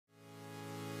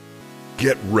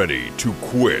get ready to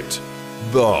quit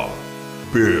the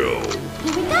build.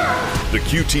 Here we go! The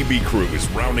QTB crew is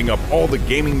rounding up all the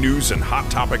gaming news and hot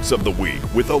topics of the week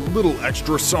with a little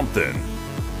extra something.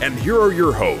 And here are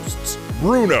your hosts,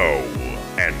 Bruno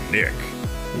and Nick.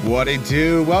 What it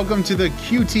do? Welcome to the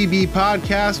QTB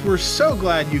podcast. We're so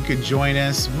glad you could join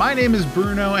us. My name is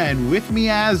Bruno, and with me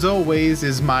as always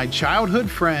is my childhood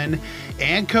friend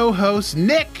and co-host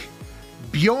Nick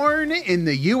Bjorn in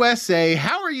the USA.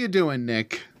 How are you doing,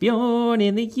 Nick? Bjorn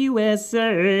in the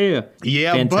USA.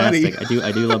 Yeah, fantastic. buddy.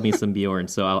 I do love me some Bjorn,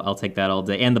 so I'll take that all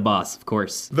day. And the boss, of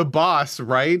course. The boss,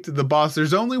 right? The boss.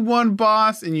 There's only one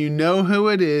boss, and you know who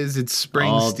it is. It's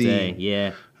Springsteen. All day,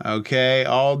 yeah. Okay,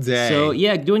 all day. So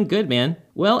yeah, doing good, man.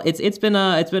 Well, it's been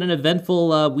an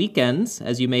eventful weekend.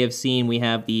 As you may have seen, we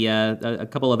have the a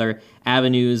couple other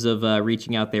avenues of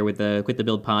reaching out there with the Quit the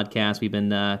Build podcast. We've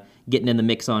been getting in the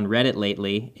mix on Reddit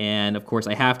lately, and of course,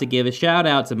 I have to give a shout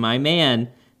out to my man,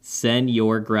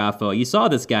 Senor Grafo. You saw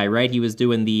this guy, right? He was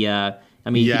doing the.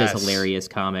 He does hilarious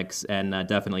comics, and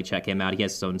definitely check him out. He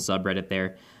has his own subreddit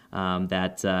there.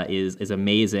 That is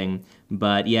amazing.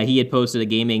 But yeah, he had posted a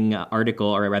gaming article,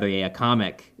 or rather a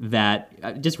comic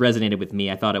that just resonated with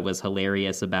me. I thought it was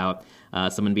hilarious about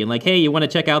someone being like, hey, you want to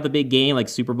check out the big game like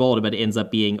Super Bowl, but it ends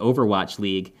up being Overwatch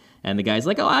League. And the guy's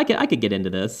like, oh, I could get into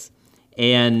this.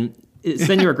 And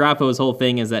Senor Grafo's whole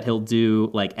thing is that he'll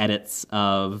do like edits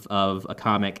of a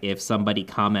comic if somebody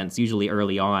comments, usually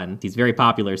early on. He's very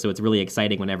popular, so it's really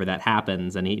exciting whenever that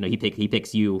happens. And he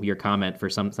picks your comment for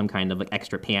some kind of like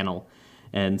extra panel.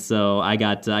 And so I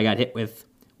got hit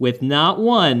with not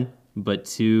one but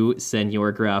two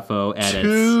Senor Grafo edits.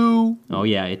 Two. Oh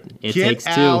yeah, it takes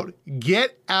two.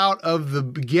 Get out of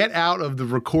the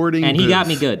recording. And booth.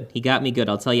 He got me good.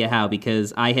 I'll tell you how,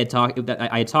 because I had talked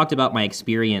about my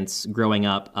experience growing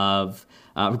up.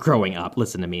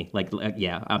 Listen to me,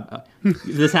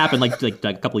 this happened like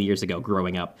a couple of years ago.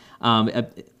 Growing up,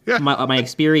 my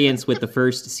experience with the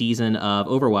first season of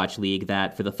Overwatch League.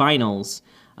 That for the finals.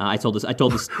 I told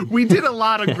this. We did a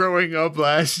lot of growing up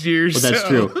last year. Well, that's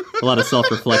true. A lot of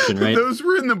self-reflection, right? Those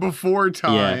were in the before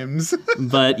times. Yeah.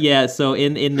 But yeah, so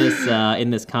in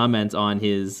this comment on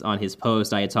his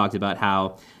post, I had talked about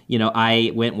how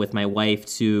I went with my wife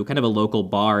to kind of a local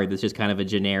bar that's just kind of a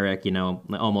generic,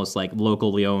 almost like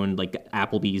locally owned, like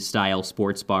Applebee's style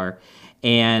sports bar,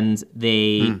 and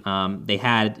they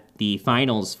had the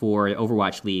finals for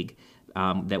Overwatch League.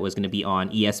 That was going to be on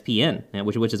ESPN,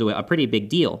 which is a pretty big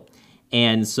deal.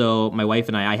 And so my wife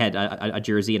and I had a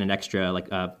jersey and an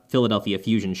extra Philadelphia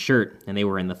Fusion shirt, and they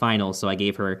were in the finals. So I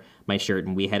gave her my shirt,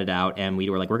 and we headed out, and we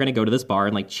were like, we're going to go to this bar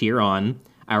and like cheer on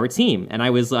our team. And I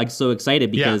was like so excited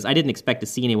because I didn't expect to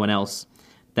see anyone else.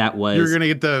 That was you're gonna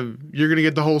get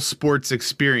the whole sports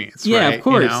experience. Yeah, right? Of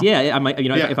course. Yeah,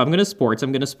 if I'm gonna sports,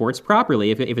 I'm gonna sports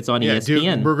properly. If it's on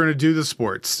ESPN, we're gonna do the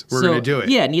sports. We're gonna do it.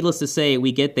 Yeah. Needless to say,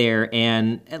 we get there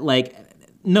and like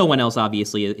no one else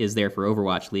obviously is there for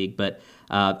Overwatch League, but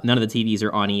none of the TVs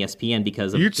are on ESPN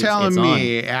because of you're telling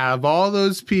me out of all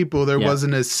those people there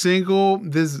wasn't a single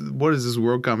what is this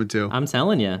world coming to? I'm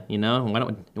telling you,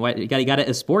 why you got it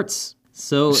as sports.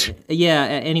 So, yeah,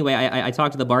 anyway, I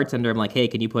talked to the bartender. I'm like, hey,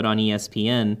 can you put on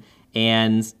ESPN?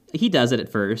 And he does it at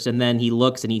first, and then he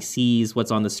looks and he sees what's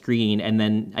on the screen, and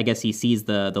then I guess he sees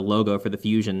the logo for the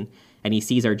Fusion, and he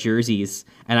sees our jerseys,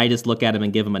 and I just look at him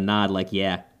and give him a nod like,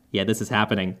 yeah, this is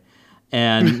happening.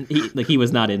 And he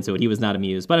was not into it. He was not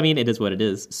amused. But I mean, it is what it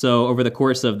is. So over the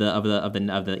course of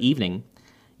the evening,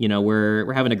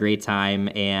 we're having a great time,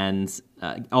 and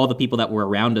all the people that were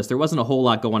around us, there wasn't a whole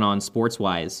lot going on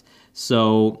sports-wise.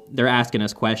 So they're asking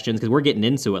us questions because we're getting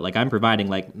into it. Like I'm providing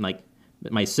like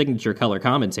my signature color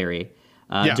commentary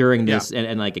during this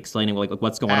and like explaining like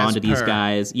what's going on to these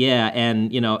guys. Yeah,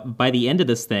 and by the end of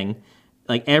this thing,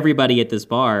 like everybody at this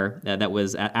bar that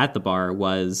was at the bar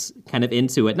was kind of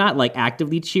into it, not like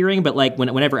actively cheering, but like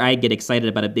whenever I get excited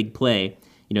about a big play.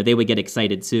 They would get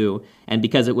excited too. And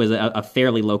because it was a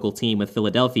fairly local team with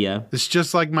Philadelphia. It's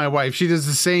just like my wife. She does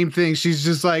the same thing. She's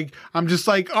just like, I'm just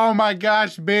like, oh my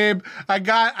gosh, babe, I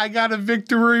got a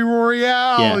victory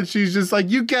royale. Yeah. And she's just like,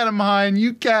 you get him, hon.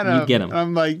 You get him. You get him.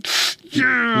 I'm like,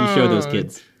 yeah. You show those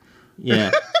kids.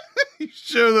 Yeah.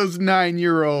 Show those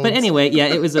 9-year-olds. But anyway, yeah,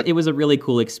 it was a really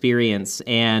cool experience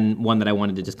and one that I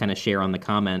wanted to just kind of share on the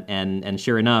comment. And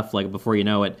sure enough, like before you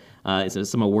know it,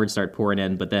 some awards start pouring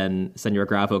in, but then Senor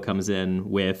Grafo comes in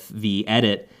with the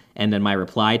edit and then my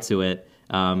reply to it.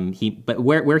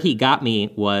 Where he got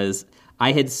me was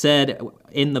I had said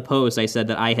in the post, I said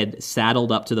that I had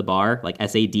saddled up to the bar, like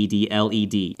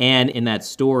SADDLED. And in that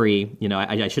story,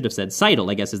 I should have said sidled,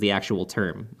 I guess is the actual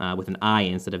term, with an I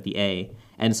instead of the A.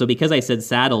 And so because I said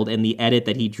saddled, in the edit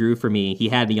that he drew for me, he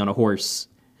had me on a horse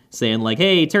saying like,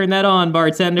 hey, turn that on,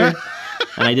 bartender.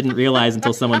 And I didn't realize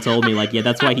until someone told me like, yeah,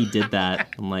 that's why he did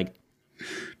that. I'm like,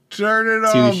 turn it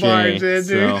on, bartender.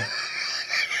 So,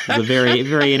 it was a very,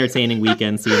 very entertaining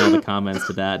weekend seeing all the comments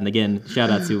to that. And again, shout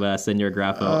out to Senor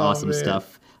Grafo. Awesome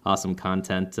stuff. Awesome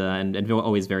content and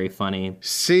always very funny.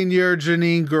 Senor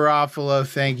Janine Garofalo,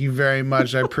 thank you very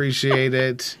much. I appreciate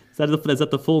it. Is that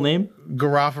the full name?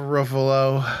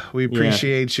 Garofalo. We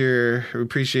appreciate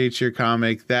your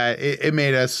comic. That it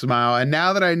made us smile. And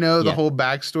now that I know the whole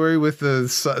backstory with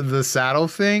the saddle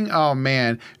thing, oh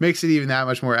man, makes it even that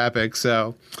much more epic.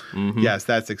 So yes,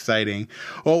 that's exciting.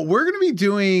 Well, we're going to be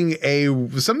doing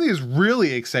something that's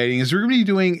really exciting is we're going to be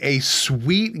doing a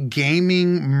sweet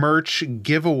gaming merch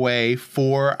giveaway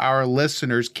for our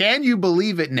listeners. Can you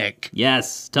believe it, Nick?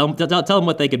 Yes. Tell them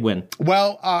what they could win.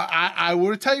 Well, I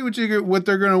will tell you what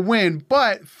they're going to win,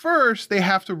 but first they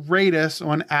have to rate us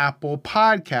on Apple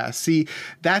Podcasts. See,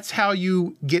 that's how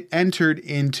you get entered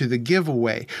into the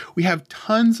giveaway. We have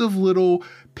tons of little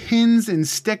pins and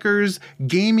stickers,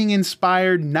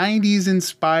 gaming-inspired,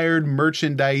 90s-inspired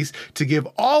merchandise to give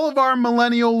all of our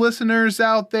millennial listeners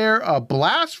out there a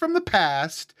blast from the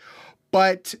past,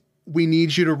 but we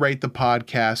need you to rate the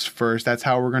podcast first. That's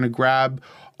how we're going to grab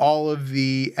all of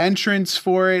the entrants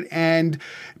for it. And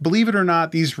believe it or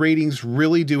not, these ratings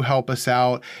really do help us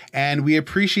out. And we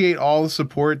appreciate all the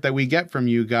support that we get from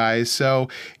you guys. So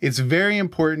it's very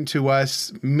important to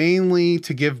us, mainly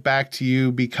to give back to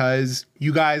you because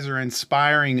you guys are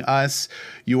inspiring us.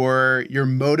 You're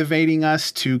motivating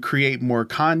us to create more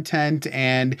content,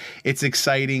 and it's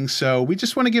exciting. So we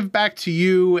just want to give back to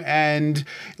you and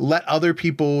let other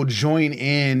people join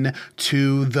in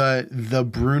to the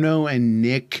Bruno and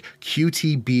Nick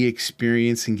QTB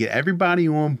experience and get everybody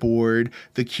on board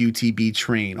the QTB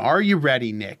train. Are you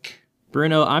ready, Nick?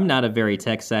 Bruno, I'm not a very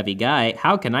tech-savvy guy.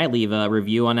 How can I leave a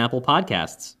review on Apple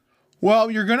Podcasts?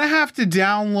 Well, you're going to have to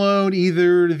download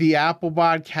either the Apple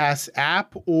Podcasts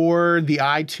app or the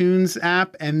iTunes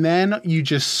app, and then you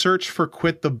just search for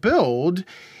Quit the Build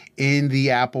in the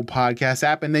Apple Podcast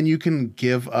app, and then you can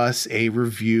give us a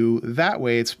review that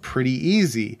way. It's pretty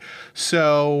easy.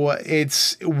 So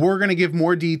we're going to give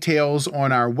more details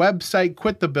on our website,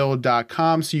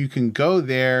 quitthebuild.com, so you can go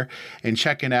there and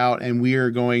check it out, and we are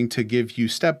going to give you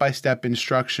step-by-step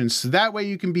instructions, so that way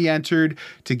you can be entered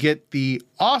to get the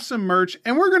awesome merch,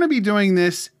 and we're going to be doing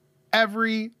this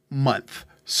every month.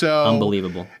 So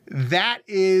unbelievable. That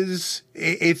is,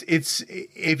 it's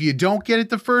if you don't get it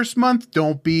the first month,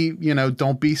 don't be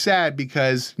sad,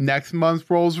 because next month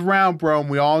rolls around, bro. And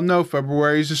we all know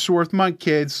February is a short month,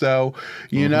 kids. So,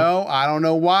 I don't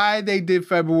know why they did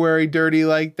February dirty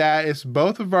like that. It's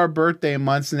both of our birthday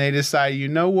months, and they decided, you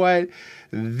know what?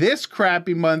 This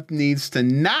crappy month needs to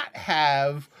not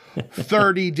have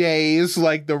 30 days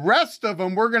like the rest of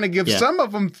them. We're going to give some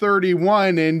of them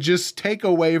 31 and just take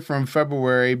away from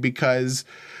February because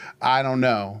I don't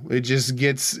know. It just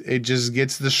gets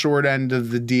the short end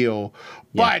of the deal.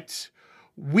 Yeah. But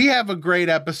we have a great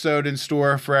episode in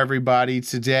store for everybody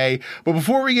today. But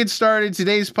before we get started,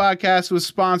 today's podcast was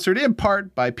sponsored in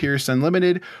part by Pierce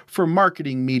Unlimited. For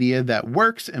marketing media that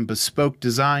works and bespoke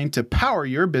design to power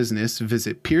your business,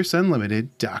 visit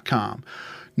pierceunlimited.com.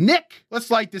 Nick,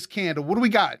 let's light this candle. What do we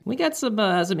got? We got some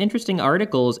interesting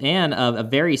articles and a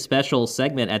very special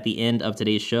segment at the end of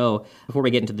today's show. Before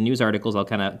we get into the news articles, I'll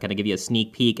kind of give you a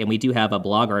sneak peek. And we do have a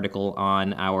blog article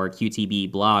on our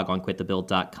QTB blog on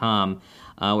quitthebuild.com.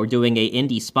 We're doing a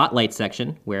indie spotlight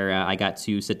section where I got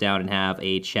to sit down and have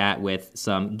a chat with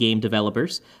some game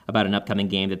developers about an upcoming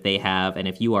game that they have. And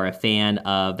if you are a fan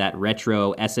of that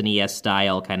retro SNES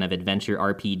style kind of adventure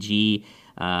RPG,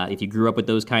 if you grew up with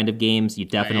those kind of games, you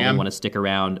definitely want to stick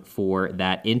around for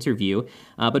that interview.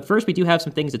 But first, we do have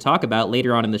some things to talk about.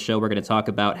 Later on in the show, we're going to talk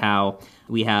about how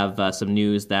we have some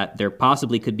news that there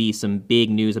possibly could be some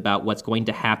big news about what's going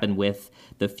to happen with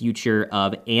the future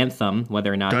of Anthem,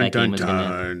 whether or not that game is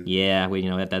going to... Yeah,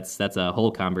 that's a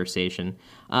whole conversation.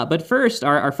 But first,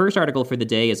 our first article for the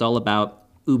day is all about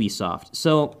Ubisoft.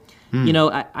 So,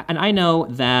 I know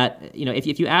that,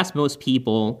 if you ask most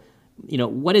people...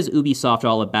 what is Ubisoft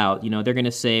all about? They're going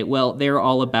to say, well, they're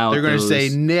all about... They're going to say,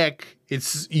 Nick,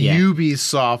 it's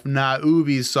Ubisoft, not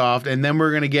Ubisoft. And then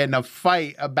we're going to get in a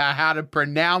fight about how to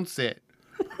pronounce it.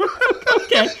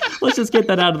 Okay, let's just get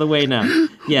that out of the way now.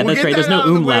 Yeah, We'll that's get right. There's that no out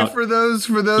of the way umlaut. for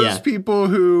those Yeah. people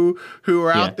who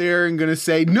are Yeah. out there and going to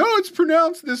say no, it's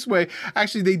pronounced this way.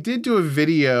 Actually, they did do a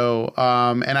video,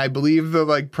 and I believe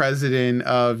the president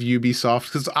of Ubisoft,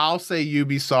 because I'll say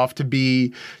Ubisoft to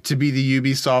be the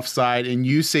Ubisoft side, and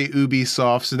you say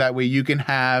Ubisoft, so that way you can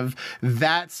have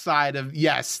that side of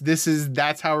yes,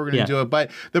 that's how we're going to do it.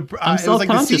 But I'm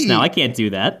self-conscious now. I can't do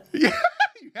that. Yeah.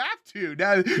 You have to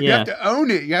now. You Yeah. have to own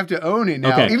it. You have to own it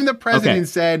now. Okay. Even the president Okay.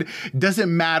 said,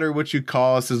 "Doesn't matter what you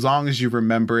call us, as long as you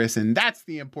remember us," and that's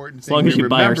the important thing. long as we you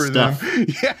buy our remember them.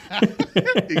 stuff. Yeah,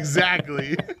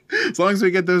 exactly. As long as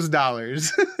we get those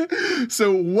dollars.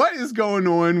 So, what is going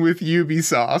on with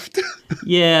Ubisoft?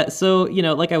 Yeah, so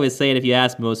like I was saying, if you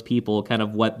ask most people kind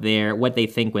of what they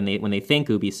think when they think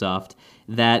Ubisoft,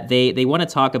 that they want to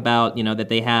talk about that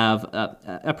they have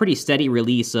a pretty steady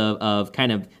release of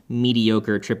kind of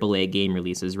mediocre AAA game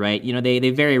releases, right? They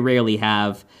very rarely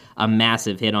have a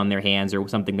massive hit on their hands or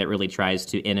something that really tries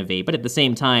to innovate, but at the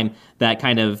same time, that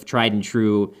kind of tried and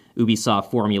true Ubisoft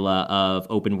formula of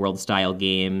open world style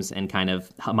games and kind of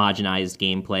homogenized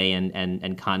gameplay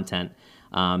and content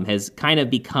has kind of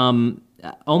become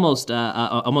almost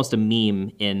a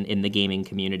meme in the gaming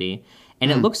community. And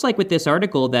it looks like with this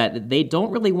article that they don't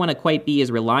really want to quite be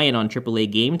as reliant on AAA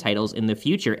game titles in the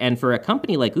future. And for a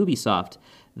company like Ubisoft,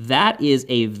 that is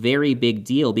a very big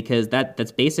deal because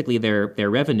that's basically their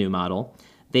revenue model.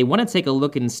 They want to take a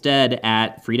look instead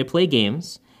at free-to-play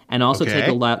games and also take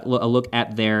a look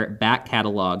at their back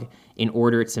catalog in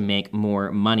order to make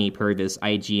more money per this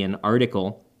IGN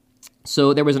article.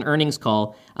 So there was an earnings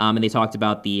call, and they talked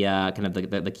about the kind of the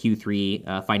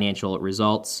Q3 financial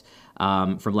results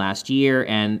from last year,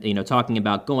 and talking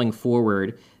about going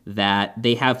forward that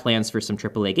they have plans for some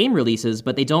AAA game releases,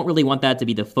 but they don't really want that to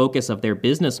be the focus of their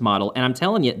business model. And I'm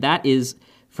telling you, that is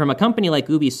from a company like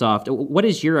Ubisoft. What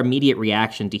is your immediate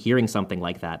reaction to hearing something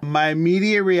like that? My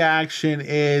immediate reaction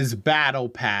is Battle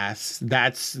Pass.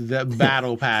 That's the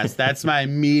Battle Pass. That's my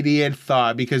immediate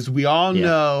thought because we all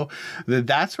know that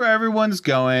that's where everyone's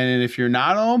going. And if you're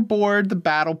not on board the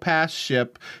Battle Pass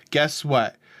ship, guess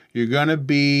what? You're going to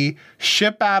be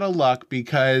ship out of luck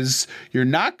because you're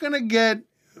not going to get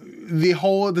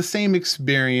the same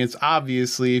experience,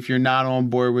 obviously, if you're not on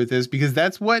board with this, because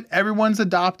that's what everyone's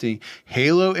adopting.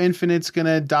 Halo Infinite's going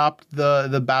to adopt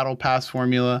the Battle Pass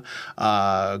formula.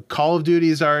 Call of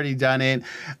Duty's already done it.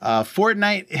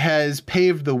 Fortnite has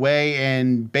paved the way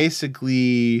and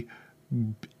basically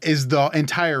is the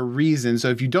entire reason. So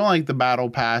if you don't like the Battle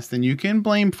Pass, then you can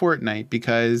blame Fortnite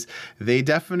because they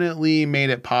definitely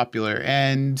made it popular.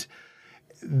 And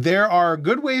there are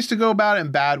good ways to go about it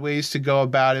and bad ways to go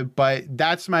about it, but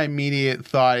that's my immediate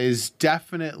thought is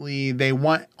definitely they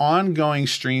want ongoing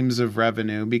streams of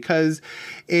revenue because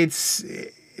it's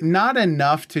not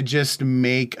enough to just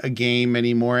make a game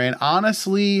anymore. And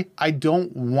honestly, I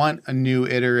don't want a new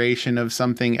iteration of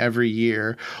something every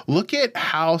year. Look at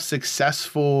how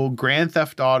successful Grand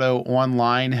Theft Auto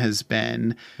Online has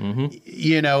been. Mm-hmm.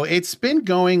 It's been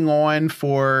going on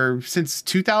since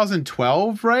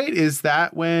 2012, right? Is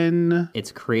that when?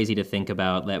 It's crazy to think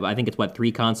about. I think it's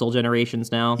 3 console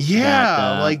generations now.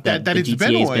 Yeah, that it's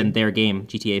GTA has been been their game.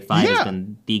 GTA 5 has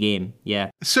been the game. Yeah.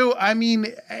 So I mean,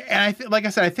 and like I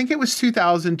said, I think it was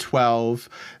 2012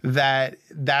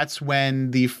 that's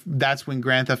when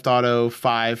Grand Theft Auto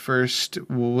 5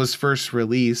 was first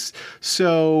released.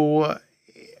 So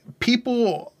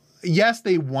people, yes,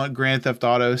 they want Grand Theft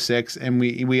Auto 6, and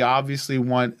we obviously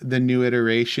want the new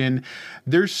iteration.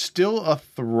 There's still a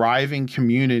thriving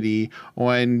community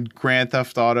on Grand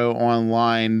Theft Auto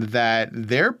Online that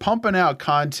they're pumping out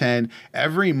content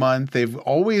every month. They've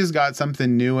always got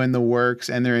something new in the works,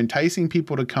 and they're enticing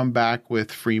people to come back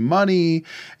with free money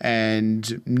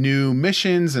and new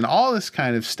missions and all this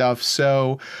kind of stuff.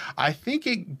 So I think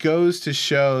it goes to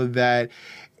show that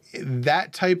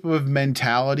type of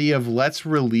mentality of let's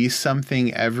release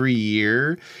something every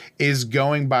year is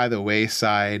going by the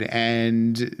wayside,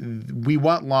 and we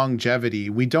want longevity.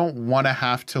 We don't want to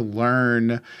have to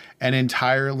learn an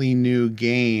entirely new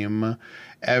game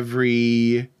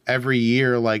every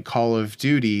year like Call of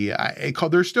Duty.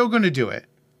 They're still going to do it.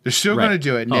 They're still going to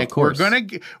do it, Nick. We're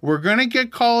gonna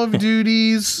get Call of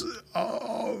Duties.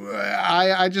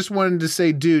 I just wanted to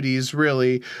say duties,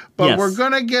 really, but we're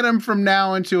gonna get them from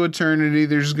now into eternity.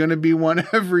 There's gonna be one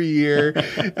every year,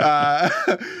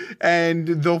 and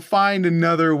they'll find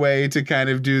another way to kind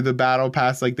of do the Battle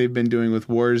Pass like they've been doing with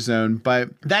Warzone. But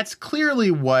that's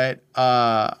clearly what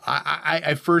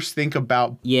I first think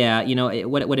about. Yeah,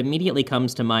 what immediately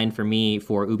comes to mind for me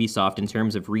for Ubisoft in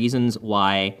terms of reasons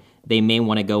why they may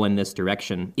want to go in this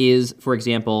direction is, for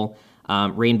example,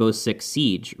 Rainbow Six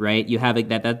Siege, right? You have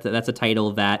that's a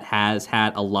title that has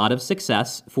had a lot of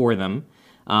success for them.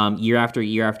 Year after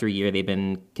year after year, they've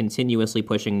been continuously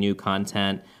pushing new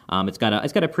content. It's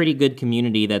got a pretty good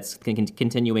community that's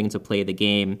continuing to play the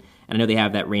game. And I know they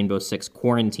have that Rainbow Six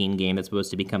Quarantine game that's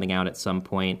supposed to be coming out at some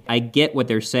point. I get what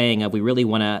they're saying of we really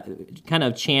want to kind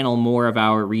of channel more of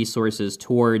our resources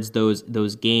towards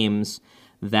those games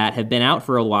that have been out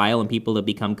for a while and people have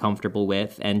become comfortable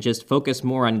with, and just focus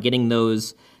more on getting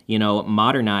those,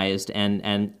 modernized.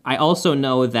 And I also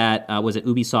know that was it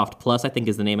Ubisoft Plus, I think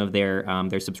is the name of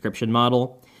their subscription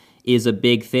model, is a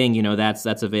big thing. That's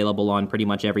available on pretty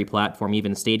much every platform.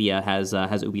 Even Stadia has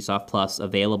Ubisoft Plus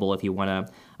available if you want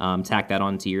to tack that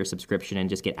onto your subscription and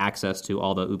just get access to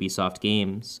all the Ubisoft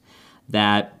games.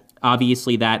 That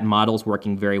obviously that model's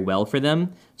working very well for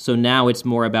them. So now it's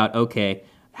more about, okay,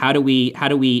 how do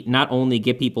we not only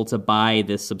get people to buy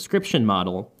this subscription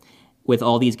model with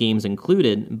all these games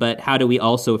included, but how do we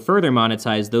also further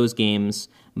monetize those games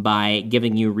by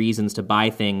giving you reasons to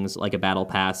buy things like a battle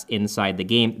pass inside the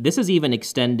game? This is even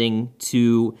extending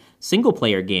to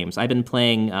single-player games. I've been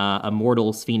playing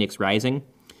Immortals Phoenix Rising,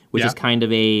 which is kind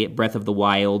of a Breath of the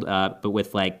Wild, but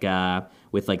with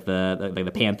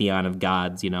the pantheon of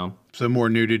gods, So more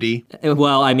nudity.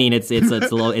 Well, I mean, it's a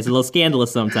little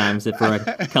scandalous sometimes for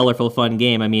a colorful, fun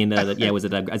game. I mean, I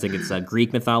think it's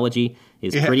Greek mythology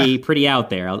is pretty out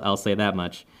there. I'll say that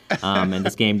much. And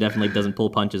this game definitely doesn't pull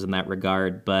punches in that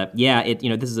regard. But yeah,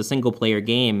 this is a single player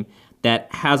game that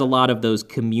has a lot of those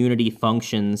community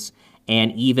functions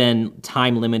and even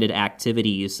time limited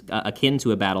activities akin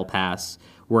to a battle pass,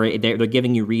 where they're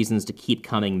giving you reasons to keep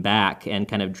coming back and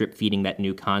kind of drip feeding that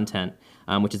new content,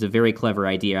 which is a very clever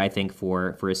idea, I think,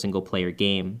 for a single-player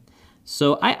game.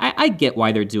 So I get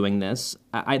why they're doing this.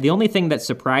 The only thing that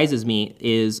surprises me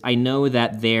is I know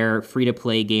that their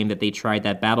free-to-play game that they tried,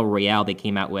 that Battle Royale they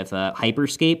came out with,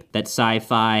 Hyperscape, that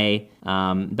sci-fi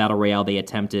Battle Royale they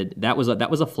attempted, that was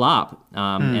a flop,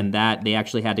 and that they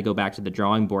actually had to go back to the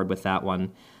drawing board with that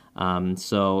one.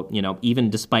 So, even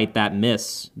despite that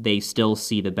miss, they still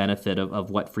see the benefit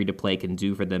of what free-to-play can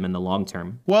do for them in the long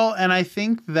term. Well, and I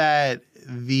think that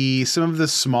some of the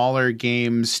smaller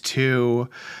games, too,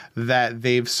 that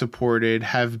they've supported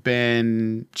have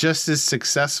been just as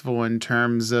successful in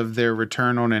terms of their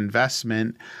return on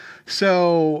investment.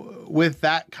 So with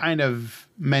that kind of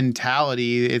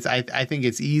mentality, I think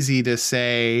it's easy to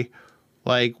say,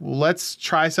 like, let's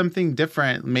try something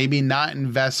different. Maybe not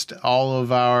invest all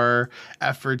of our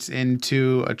efforts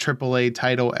into a AAA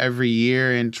title every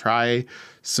year and try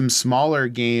some smaller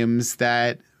games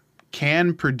that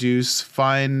can produce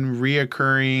fun,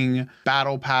 reoccurring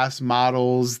battle pass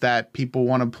models that people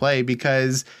want to play.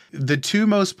 Because the two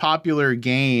most popular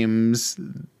games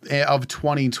of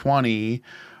 2020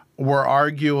 were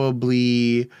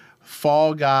arguably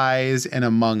Fall Guys and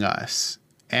Among Us.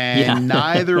 And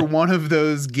neither one of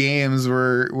those games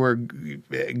were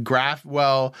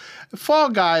Fall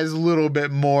Guys a little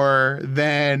bit more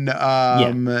than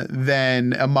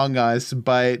Among Us,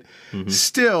 but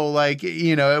still,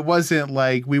 it wasn't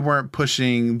like we weren't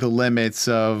pushing the limits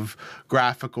of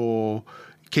graphical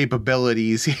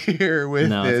capabilities here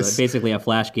with this. It's basically a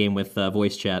Flash game with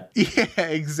voice chat. Yeah,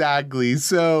 exactly.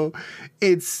 So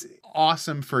it's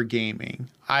awesome for gaming.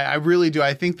 I really do.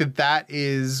 I think that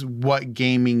is what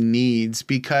gaming needs,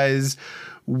 because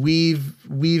we've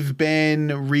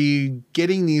been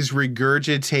getting these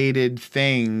regurgitated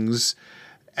things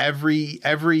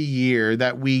every year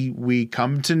that we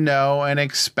come to know and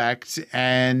expect,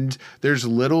 and there's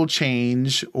little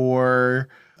change or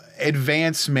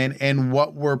advancement in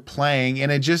what we're playing, and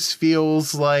it just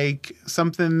feels like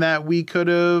something that we could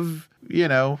have,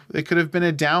 it could have been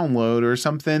a download or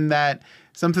something that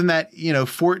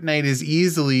Fortnite is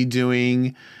easily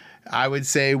doing, I would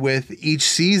say, with each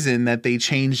season that they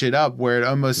change it up, where it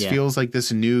almost feels like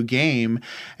this new game.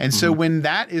 And so when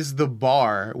that's the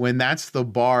bar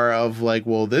of like,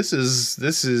 well, this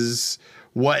is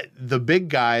what the big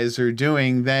guys are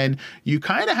doing, then you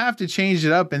kind of have to change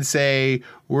it up and say,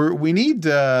 we need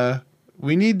to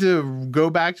go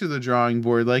back to the drawing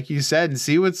board, like you said, and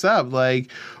see what's up.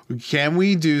 Like, can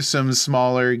we do some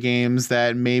smaller games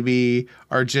that maybe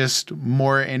are just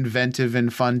more inventive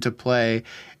and fun to play?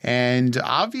 And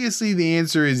obviously the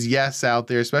answer is yes out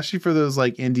there, especially for those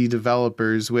like indie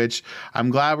developers, which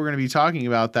I'm glad we're going to be talking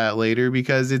about that later,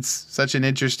 because it's such an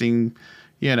interesting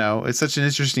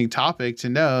topic to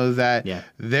know that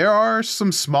there are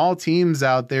some small teams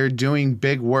out there doing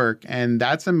big work, and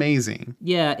that's amazing.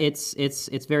 Yeah, it's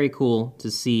very cool to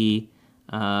see,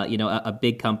 a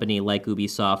big company like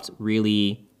Ubisoft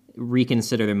really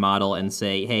reconsider their model and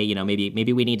say, hey,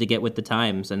 maybe we need to get with the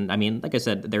times. And I mean, like I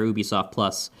said, their Ubisoft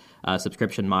Plus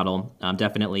subscription model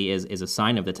definitely is a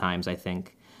sign of the times, I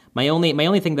think. My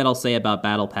only thing that I'll say about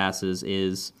battle passes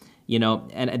is,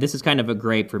 and this is kind of a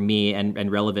gripe for me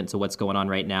and relevant to what's going on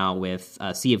right now with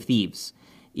Sea of Thieves,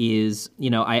 is,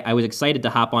 I was excited to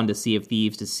hop onto Sea of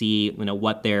Thieves to see,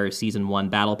 what their Season 1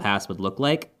 battle pass would look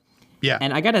like. Yeah.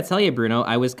 And I got to tell you, Bruno,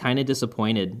 I was kind of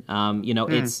disappointed.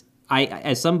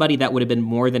 As somebody that would have been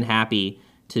more than happy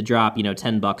to drop,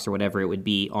 $10 or whatever it would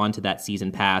be onto that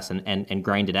season pass and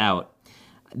grind it out,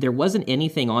 there wasn't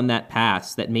anything on that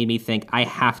pass that made me think I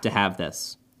have to have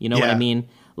this. You know what I mean?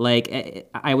 Like,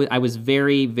 I was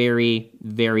very, very,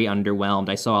 very underwhelmed.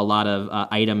 I saw a lot of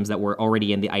items that were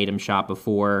already in the item shop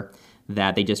before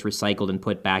that they just recycled and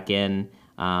put back in.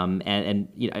 And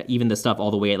even the stuff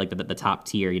all the way at like the top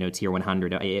tier, tier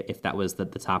 100, if that was the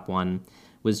top one,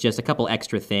 was just a couple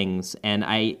extra things. And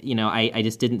I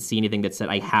just didn't see anything that said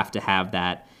I have to have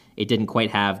that. It didn't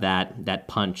quite have that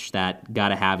punch, that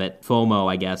gotta have it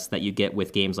FOMO, I guess, that you get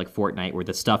with games like Fortnite, where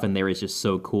the stuff in there is just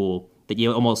so cool that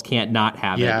you almost can't not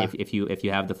have it if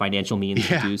you have the financial means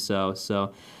to do so.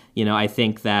 So, I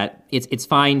think that it's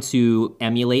fine to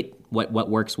emulate what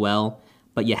works well,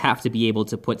 but you have to be able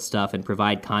to put stuff and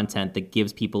provide content that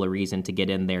gives people a reason to get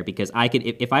in there. Because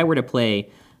if I were to play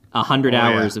 100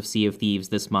 hours of Sea of Thieves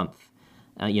this month,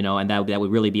 and that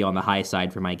would really be on the high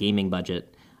side for my gaming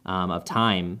budget of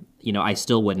time, I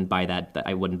still wouldn't buy that.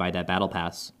 I wouldn't buy that battle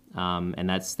pass. And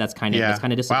that's kind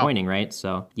of disappointing, right?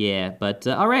 So yeah, but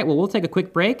all right. Well, we'll take a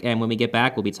quick break, and when we get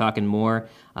back, we'll be talking more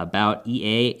about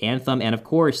EA, Anthem, and of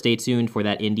course, stay tuned for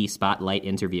that Indie Spotlight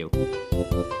interview.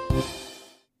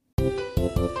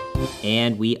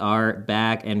 And we are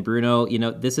back. And Bruno,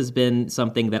 this has been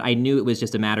something that I knew it was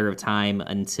just a matter of time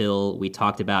until we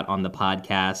talked about on the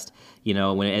podcast.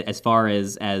 When as far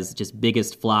as just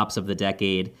biggest flops of the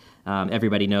decade,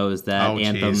 everybody knows that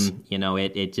Anthem,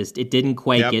 it didn't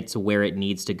quite get to where it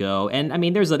needs to go. And I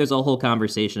mean, there's a whole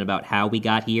conversation about how we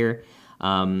got here.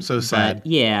 So sad. But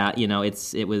yeah,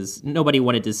 it was, nobody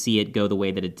wanted to see it go the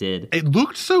way that it did. It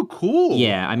looked so cool.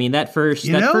 Yeah, I mean that first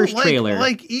trailer. That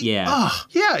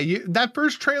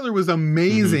first trailer was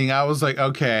amazing. Mm-hmm. I was like,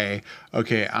 okay,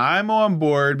 I'm on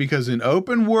board, because an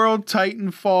open world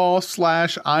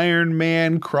Titanfall / Iron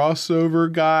Man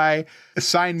crossover guy,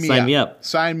 sign me up.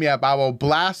 Sign me up. I will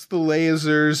blast the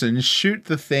lasers and shoot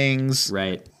the things.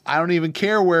 Right. I don't even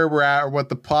care where we're at or what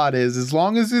the plot is, as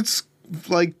long as it's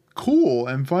like cool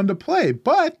and fun to play.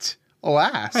 But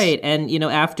alas, right. And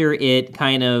after it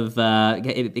kind of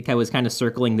it was kind of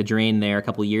circling the drain there a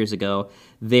couple of years ago,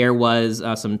 there was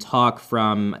some talk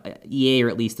from EA, or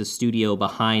at least the studio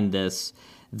behind this,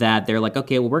 that they're like,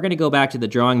 okay, well, we're going to go back to the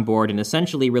drawing board and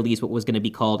essentially release what was going to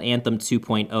be called Anthem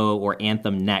 2.0 or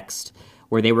Anthem Next,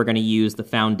 where they were going to use the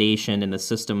foundation and the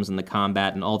systems and the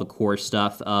combat and all the core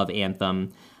stuff of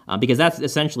Anthem. Because that's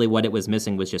essentially what it was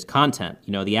missing, was just content.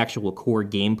 The actual core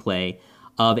gameplay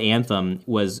of Anthem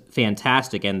was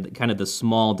fantastic, and kind of the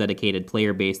small dedicated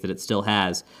player base that it still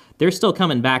has, they're still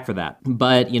coming back for that.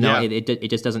 But it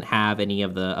just doesn't have any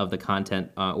of the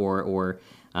content or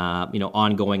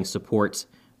ongoing support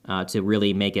to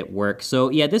really make it work. So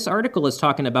yeah, this article is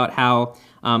talking about how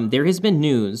there has been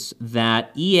news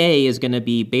that EA is going to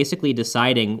be basically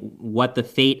deciding what the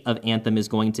fate of Anthem is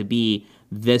going to be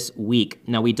this week.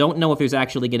 Now, we don't know if there's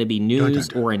actually going to be news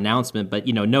or announcement, but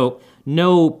no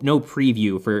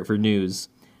preview for news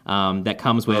that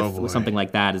comes with something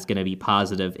like that is going to be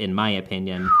positive, in my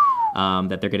opinion.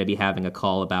 That they're going to be having a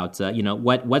call about,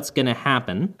 what's going to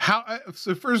happen.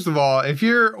 So first of all, if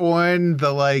you're on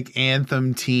the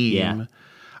Anthem team,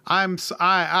 I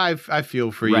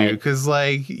feel for you, because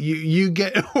you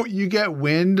get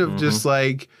wind of just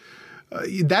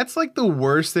that's the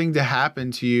worst thing to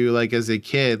happen to you as a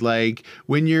kid,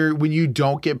 when you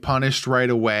don't get punished right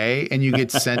away and you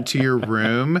get sent to your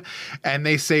room and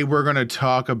they say, we're going to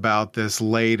talk about this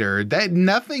later. That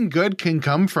nothing good can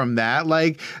come from that.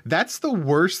 That's the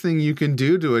worst thing you can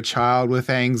do to a child with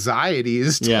anxiety,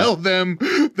 is tell them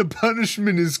the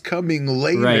punishment is coming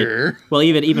later. Right. Well,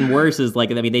 even worse is they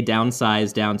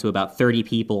downsized down to about 30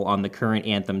 people on the current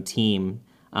Anthem team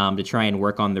to try and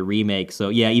work on the remake. So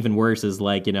yeah, even worse is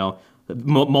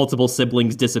multiple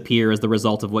siblings disappear as the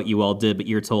result of what you all did, but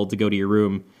you're told to go to your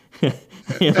room.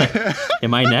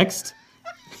 Am I next?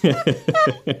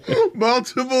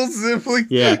 Multiple siblings.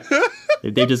 Yeah,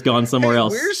 they've just gone somewhere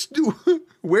else.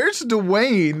 Where's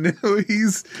Dwayne?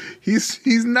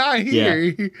 He's not here.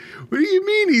 Yeah. What do you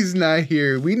mean he's not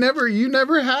here? You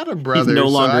never had a brother. He's no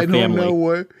longer so I family. Don't know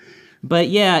what. But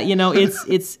yeah,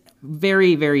 it's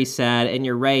Very, very sad. And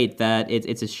you're right that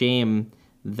it's a shame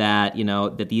that,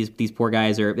 that these poor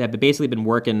guys have basically been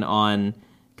working on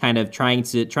kind of trying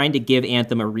to give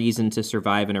Anthem a reason to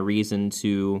survive and a reason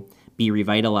to be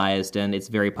revitalized. And it's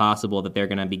very possible that they're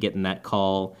going to be getting that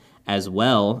call as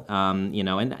well,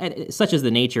 and such is the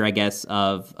nature, I guess,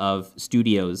 of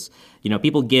studios.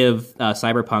 People give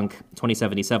Cyberpunk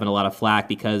 2077 a lot of flack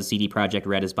because CD Projekt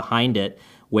Red is behind it,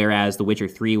 whereas The Witcher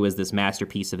 3 was this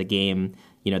masterpiece of a game,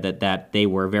 that they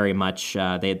were very much,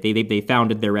 they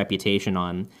founded their reputation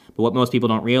on. But what most people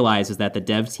don't realize is that the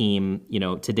dev team,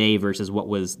 today versus what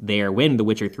was there when The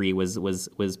Witcher 3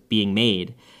 was being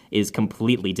made is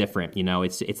completely different.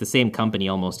 It's the same company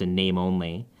almost in name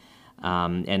only.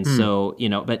 So,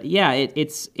 but yeah,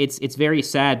 it's very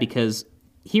sad because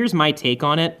here's my take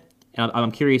on it. And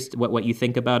I'm curious what you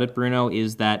think about it, Bruno,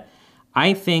 is that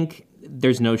I think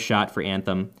there's no shot for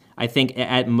Anthem. I think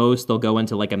at most they'll go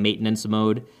into like a maintenance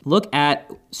mode. Look at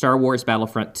Star Wars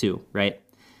Battlefront 2, right?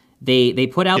 They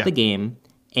put out the game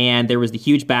and there was the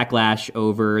huge backlash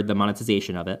over the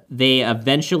monetization of it. They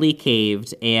eventually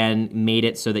caved and made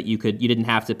it so that you didn't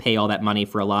have to pay all that money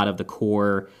for a lot of the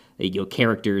core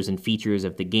characters and features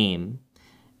of the game.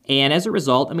 And as a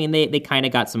result, I mean, they kind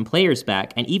of got some players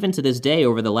back. And even to this day,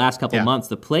 over the last couple months,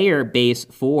 the player base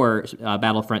for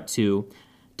Battlefront 2,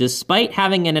 despite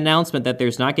having an announcement that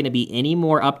there's not going to be any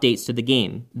more updates to the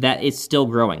game, that is still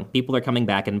growing. People are coming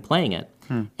back and playing it.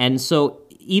 And so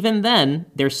even then,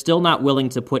 they're still not willing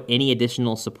to put any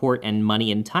additional support and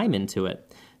money and time into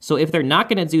it. So if they're not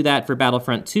going to do that for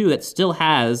Battlefront 2, that still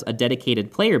has a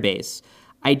dedicated player base,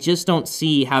 I just don't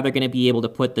see how they're going to be able to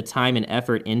put the time and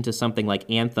effort into something like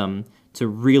Anthem to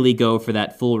really go for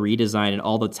that full redesign and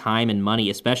all the time and money,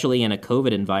 especially in a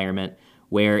COVID environment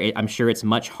where I'm sure it's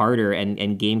much harder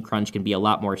and game crunch can be a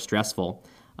lot more stressful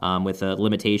with the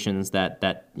limitations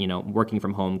that working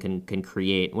from home can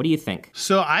create. What do you think?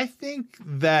 So I think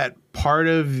that part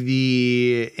of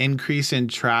the increase in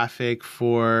traffic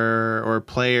or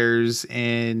players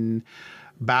in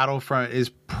Battlefront is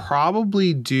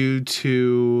probably due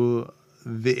to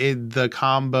the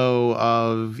combo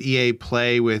of EA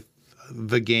Play with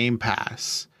the Game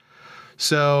Pass.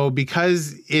 So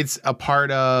because it's a part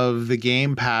of the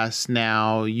Game Pass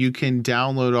now, you can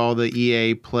download all the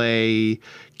EA Play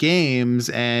games,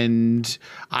 and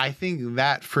I think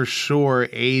that for sure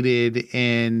aided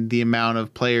in the amount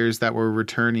of players that were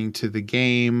returning to the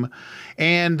game,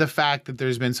 and the fact that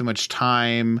there's been so much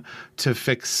time to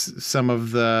fix some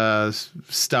of the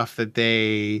stuff that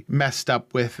they messed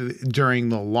up with during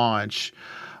the launch.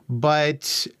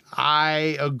 But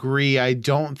I agree. I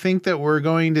don't think that we're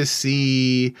going to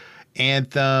see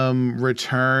Anthem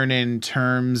return in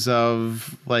terms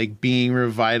of like being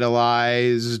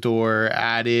revitalized or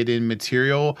added in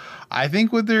material. I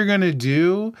think what they're going to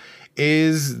do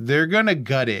is they're going to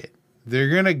gut it. They're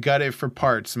going to gut it for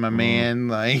parts, my man.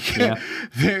 Like,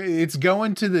 it's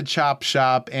going to the chop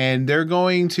shop, and they're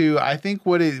going to, I think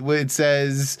what it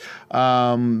says,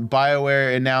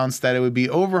 BioWare announced that it would be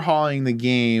overhauling the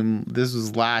game. This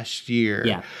was last year.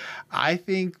 Yeah. I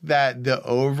think that the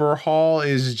overhaul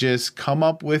is just come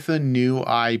up with a new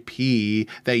IP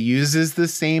that uses the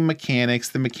same mechanics.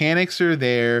 The mechanics are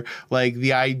there. Like,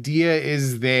 the idea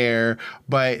is there,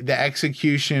 but the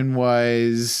execution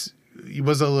was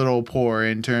a little poor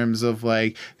in terms of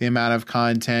like the amount of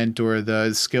content or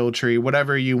the skill tree,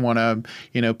 whatever you want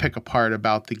to, pick apart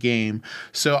about the game.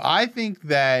 So I think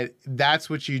that that's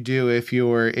what you do if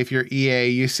you're EA.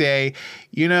 You say,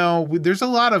 there's a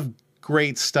lot of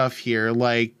great stuff here,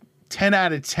 like 10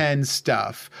 out of 10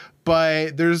 stuff,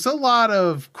 but there's a lot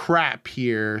of crap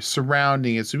here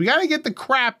surrounding it. So we got to get the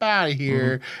crap out of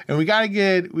here, and we got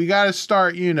to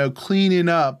start, cleaning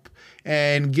up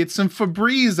and get some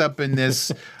Febreze up in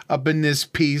this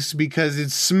piece because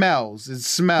it smells. It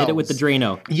smells. Hit it with the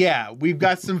Drano. Yeah, we've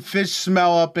got some fish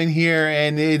smell up in here,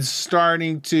 and it's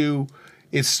starting to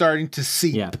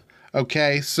seep. Yeah.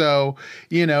 Okay, so,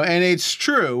 and it's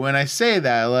true when I say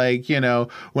that, like,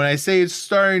 when I say it's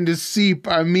starting to seep,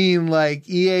 I mean, like,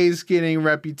 EA's getting a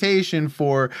reputation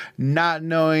for not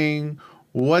knowing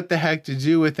what the heck to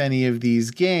do with any of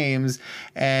these games,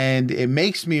 and it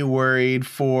makes me worried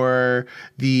for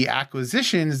the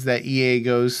acquisitions that EA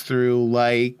goes through,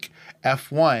 like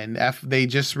F1. They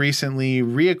just recently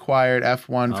reacquired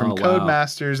F1 from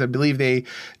Codemasters. I believe they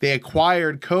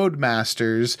acquired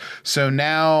Codemasters. So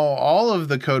now all of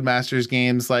the Codemasters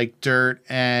games like Dirt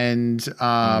and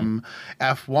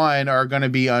F1 are going to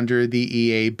be under the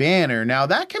EA banner. Now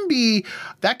that can be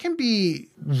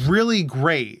really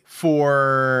great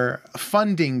for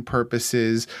funding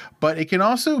purposes, but it can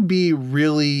also be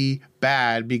really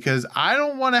bad because I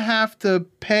don't want to have to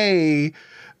pay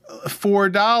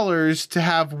 $4 to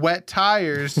have wet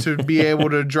tires to be able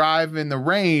to drive in the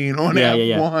rain on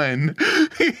F1.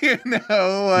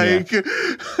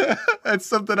 That's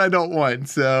something I don't want.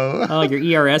 So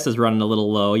your ERS is running a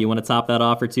little low. You want to top that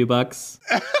off for $2?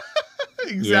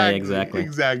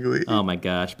 Exactly. Oh my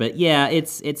gosh. But yeah,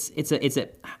 it's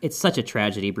such a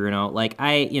tragedy, Bruno. Like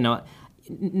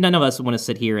none of us want to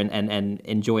sit here and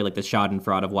enjoy like the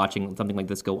schadenfreude of watching something like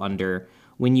this go under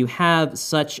when you have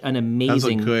such an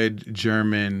amazing... That's a good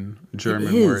German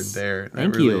word there.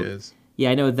 Thank you. Is.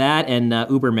 Yeah, I know that and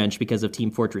Ubermensch because of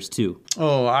Team Fortress 2.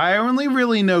 Oh, I only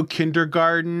really know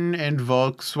Kindergarten and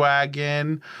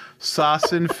Volkswagen,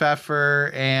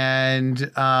 Sassenpfeffer, and...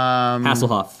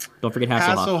 Hasselhoff. Don't forget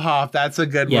Hasselhoff. Hasselhoff, that's a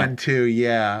good one too,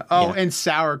 yeah. Oh, and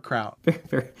sauerkraut.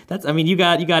 You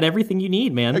got everything you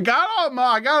need, man. I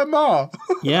got them all.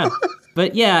 Yeah.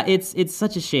 But yeah, it's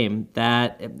such a shame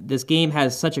that this game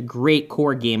has such a great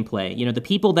core gameplay. You know, the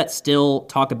people that still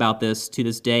talk about this to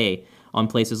this day on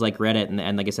places like Reddit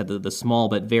and like I said, the small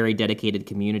but very dedicated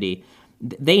community,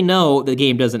 they know the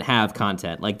game doesn't have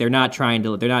content. Like they're not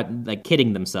like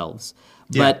kidding themselves.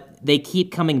 Yeah. But they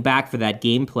keep coming back for that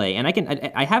gameplay. And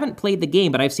I haven't played the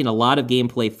game, but I've seen a lot of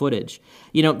gameplay footage.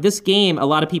 You know, this game, a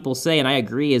lot of people say, and I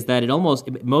agree, is that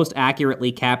it most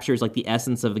accurately captures like the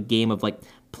essence of a game of like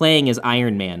playing as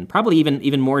Iron Man. Probably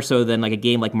even more so than like a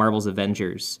game like Marvel's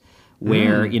Avengers,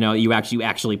 where you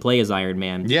actually play as Iron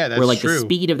Man. Yeah, that's where like true. The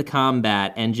speed of the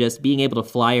combat and just being able to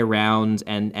fly around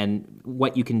and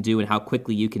what you can do and how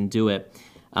quickly you can do it.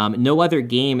 No other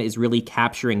game is really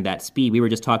capturing that speed. We were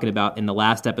just talking about in the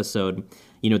last episode,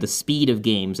 the speed of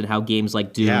games and how games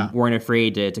like Doom weren't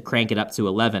afraid to crank it up to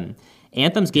 11.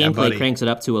 Anthem's gameplay cranks it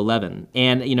up to 11.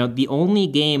 And, the only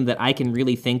game that I can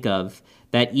really think of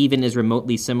that even is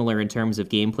remotely similar in terms of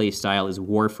gameplay style is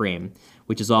Warframe,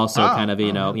 which is also kind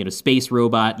of, space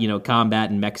robot, combat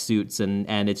and mech suits.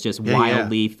 And it's just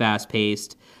wildly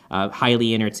fast-paced,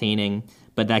 highly entertaining.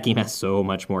 But that game has so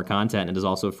much more content and is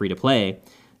also free to play.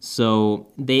 So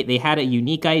they had a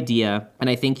unique idea, and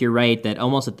I think you're right that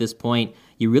almost at this point,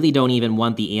 you really don't even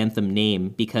want the Anthem name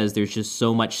because there's just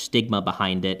so much stigma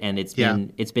behind it, and it's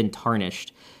been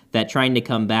tarnished, that trying to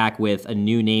come back with a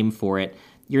new name for it,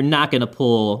 you're not going to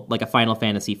pull like a Final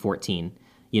Fantasy 14.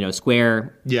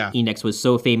 Square Enix was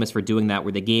so famous for doing that,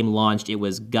 where the game launched, it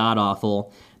was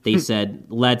god-awful. They said,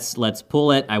 let's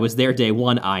pull it. I was there day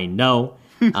one, I know.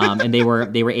 And they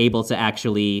were able to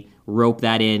actually rope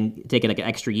that in, take like an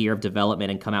extra year of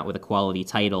development and come out with a quality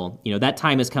title. That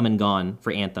time has come and gone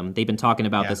for Anthem. They've been talking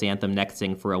about this Anthem next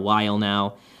thing for a while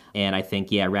now. And I think,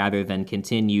 rather than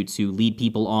continue to lead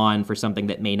people on for something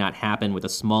that may not happen with a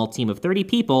small team of 30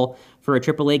 people for a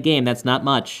AAA game, that's not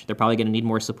much. They're probably going to need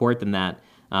more support than that.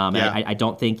 I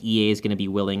don't think EA is going to be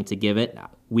willing to give it.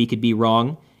 We could be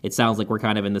wrong. It sounds like we're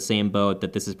kind of in the same boat,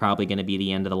 that this is probably going to be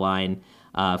the end of the line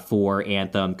for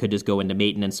Anthem. Could just go into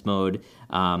maintenance mode.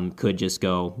 Could just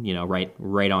go,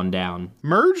 right on down.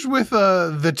 Merge with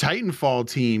the Titanfall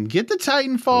team. Get the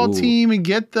Titanfall team and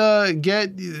get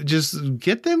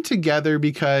them together,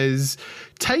 because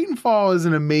Titanfall is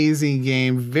an amazing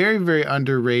game, very, very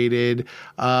underrated.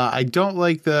 I don't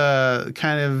like the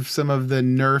kind of some of the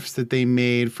nerfs that they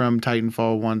made from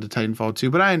Titanfall 1 to Titanfall 2,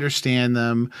 but I understand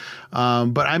them.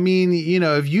 But I mean,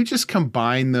 if you just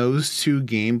combine those two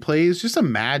gameplays, just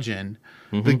imagine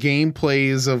the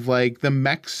gameplays of like the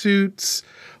mech suits,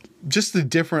 just the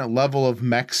different level of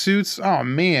mech suits. Oh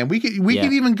man, we could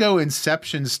even go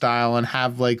Inception style and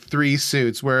have like 3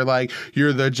 suits where like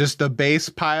you're just the base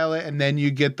pilot, and then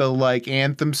you get the like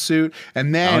Anthem suit,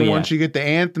 and then once you get the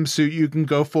Anthem suit, you can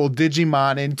go full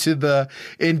Digimon into the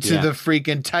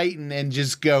freaking Titan and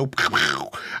just go.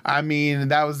 I mean,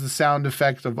 that was the sound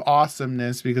effect of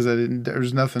awesomeness, because there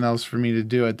was nothing else for me to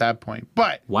do at that point.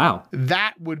 But wow,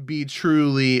 that would be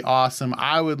truly awesome.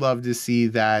 I would love to see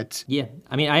that. Yeah,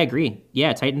 I mean, I agree.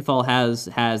 Yeah, Titanfall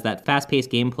has that fast-paced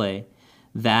gameplay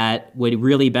that would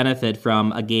really benefit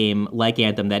from a game like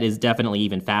Anthem that is definitely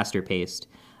even faster-paced,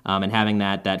 and having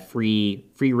that free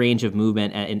range of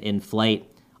movement in flight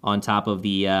on top of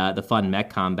the fun mech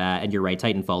combat. And you're right,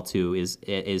 Titanfall 2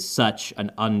 is such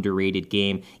an underrated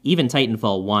game. Even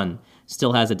Titanfall 1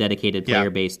 still has a dedicated player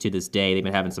base to this day. They've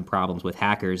been having some problems with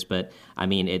hackers, but I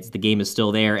mean, the game is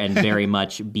still there and very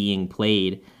much being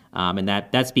played. And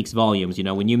that speaks volumes. You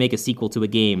know, when you make a sequel to a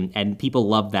game and people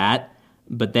love that,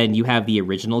 but then you have the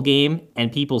original game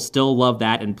and people still love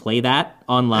that and play that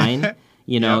online,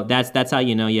 you know, that's how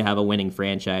you know you have a winning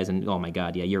franchise. And oh my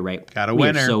God, yeah, you're right. Got a We're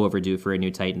winner. so overdue for a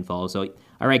new Titanfall. So,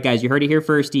 all right, guys, you heard it here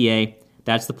first, EA.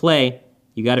 That's the play.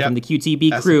 You got it from the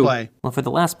QTB crew. Well, for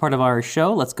the last part of our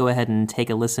show, let's go ahead and take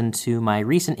a listen to my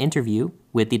recent interview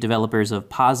with the developers of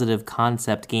Positive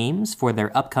Concept Games for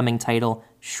their upcoming title,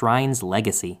 Shrine's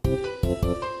Legacy.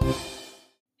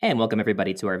 And welcome,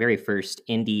 everybody, to our very first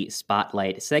Indie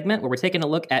Spotlight segment, where we're taking a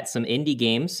look at some indie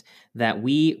games that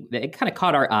kind of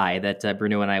caught our eye, that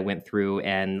Bruno and I went through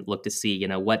and looked to see, you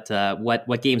know,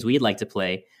 what games we'd like to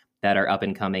play that are up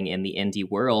and coming in the indie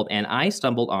world. And I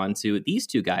stumbled onto these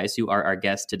two guys who are our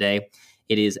guests today.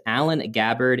 It is Alan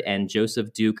Gabbard and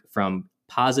Joseph Duke from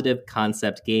Positive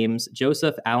Concept Games.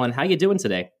 Joseph, Alan, how you doing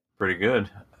today? Pretty good.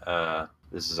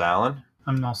 This is Alan.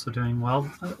 I'm also doing well.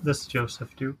 This is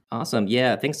Joseph Duke. Awesome.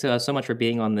 Yeah, thanks so much for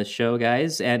being on the show,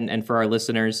 guys. And for our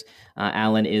listeners,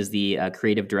 Alan is the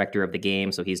creative director of the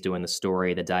game, so he's doing the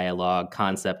story, the dialogue,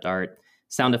 concept art,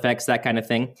 sound effects, that kind of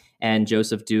thing. And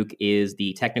Joseph Duke is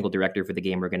the technical director for the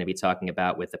game we're going to be talking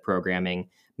about, with the programming,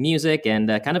 music, and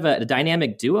kind of a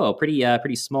dynamic duo.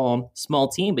 Pretty small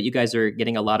team, but you guys are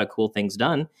getting a lot of cool things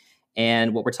done.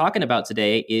 And what we're talking about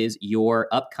today is your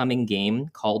upcoming game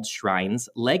called Shrine's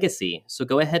Legacy. So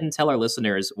go ahead and tell our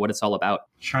listeners what it's all about.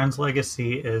 Shrine's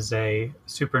Legacy is a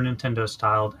Super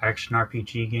Nintendo-styled action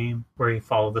RPG game where you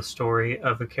follow the story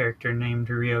of a character named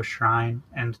Rio Shrine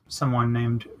and someone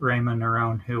named Raymond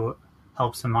Nerone who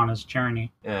helps him on his journey.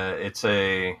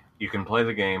 You can play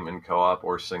the game in co-op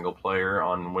or single player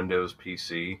on Windows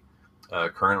PC.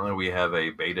 Currently, we have a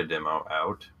beta demo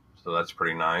out. So that's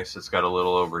pretty nice. It's got a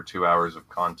little over 2 hours of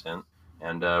content,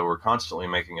 and we're constantly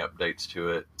making updates to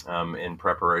it in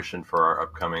preparation for our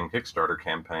upcoming Kickstarter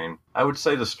campaign. I would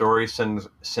say the story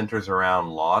centers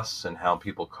around loss and how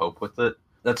people cope with it.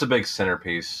 That's a big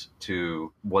centerpiece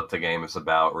to what the game is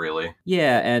about, really.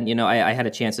 Yeah, and you know, I had a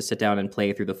chance to sit down and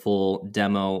play through the full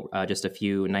demo just a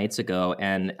few nights ago,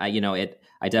 and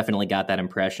I definitely got that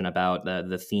impression about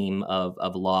the theme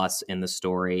of loss in the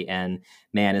story. And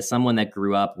man, as someone that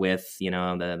grew up with, you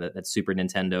know, that Super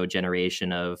Nintendo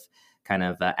generation of kind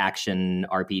of action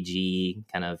RPG,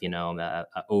 kind of, you know,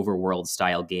 overworld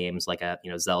style games like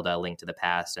Zelda, Link to the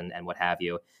Past, and what have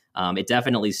you. It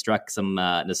definitely struck some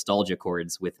nostalgia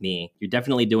chords with me. You're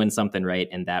definitely doing something right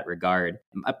in that regard.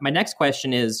 My next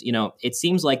question is, you know, it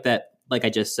seems like that, like I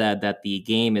just said, that the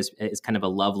game is kind of a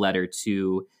love letter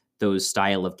to those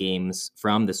style of games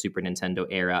from the Super Nintendo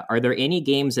era. Are there any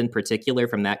games in particular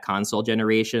from that console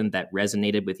generation that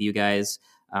resonated with you guys,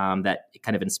 that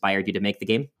kind of inspired you to make the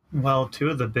game? Well, two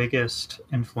of the biggest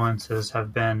influences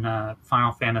have been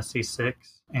Final Fantasy VI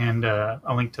and A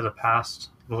Link to the Past,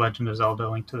 The Legend of Zelda: A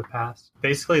Link to the Past.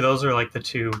 Basically, those are like the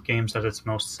two games that it's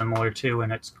most similar to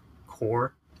in its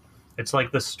core. It's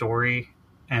like the story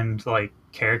and like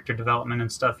character development and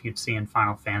stuff you'd see in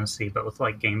Final Fantasy, but with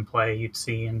like gameplay you'd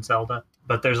see in Zelda.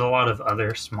 But there's a lot of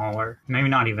other smaller, maybe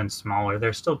not even smaller,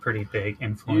 they're still pretty big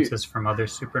influences from other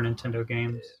Super Nintendo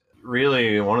games.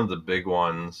 Really, one of the big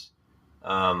ones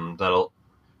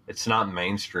it's not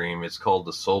mainstream. It's called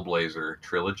the Soul Blazer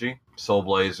trilogy. Soul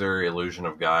Blazer, Illusion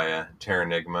of Gaia,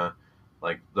 Terranigma.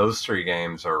 Like, those three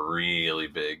games are really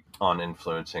big on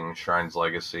influencing Shrine's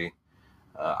Legacy.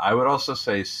 I would also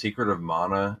say Secret of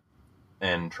Mana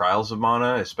and Trials of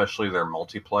Mana, especially their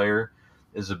multiplayer,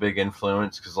 is a big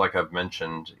influence because, like I've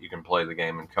mentioned, you can play the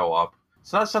game in co-op.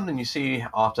 It's not something you see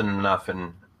often enough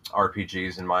in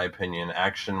RPGs, in my opinion,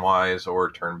 action-wise or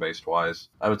turn-based wise.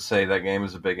 I would say that game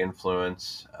is a big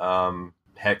influence.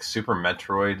 Heck, Super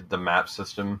Metroid, the map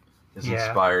system, is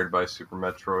inspired by Super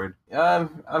Metroid. I'm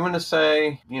going to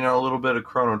say, you know, a little bit of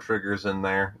Chrono Trigger's in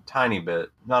there. Tiny bit.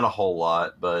 Not a whole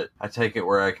lot, but I take it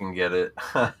where I can get it.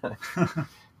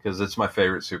 Because it's my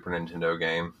favorite Super Nintendo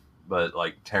game. But,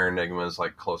 like, Terranigma is,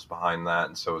 like, close behind that,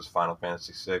 and so is Final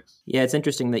Fantasy VI. Yeah, it's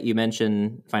interesting that you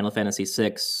mentioned Final Fantasy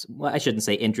VI. Well, I shouldn't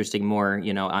say interesting, more,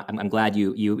 you know, I'm glad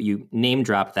you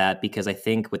name-dropped that, because I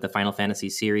think with the Final Fantasy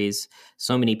series,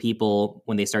 so many people,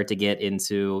 when they start to get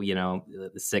into, you know,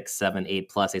 the 6, 7, 8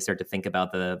 plus, they start to think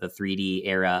about the 3D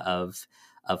era of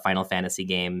of Final Fantasy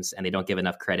games, and they don't give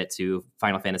enough credit to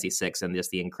Final Fantasy VI and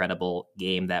just the incredible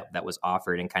game that was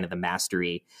offered and kind of the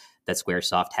mastery that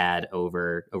Squaresoft had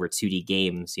over 2D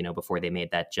games, before they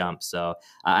made that jump. So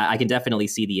I can definitely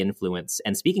see the influence.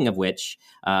 And speaking of which,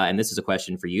 and this is a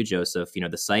question for you, Joseph,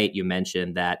 the site you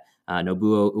mentioned that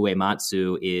Nobuo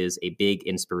Uematsu is a big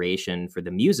inspiration for the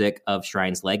music of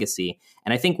Shrine's Legacy.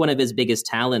 And I think one of his biggest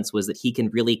talents was that he can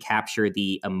really capture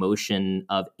the emotion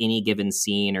of any given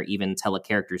scene or even tell a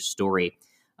character's story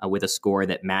with a score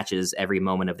that matches every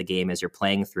moment of the game as you're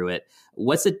playing through it.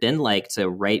 What's it been like to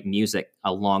write music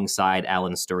alongside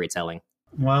Alan's storytelling?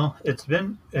 Well, it's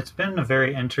been a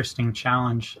very interesting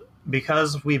challenge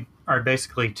because we are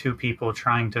basically two people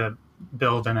trying to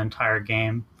build an entire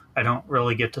game. I don't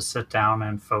really get to sit down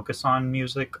and focus on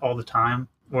music all the time,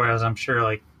 whereas I'm sure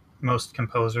like most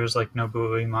composers, like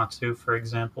Nobuo Uematsu, for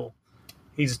example,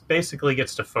 he's basically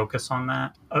gets to focus on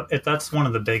that. That's one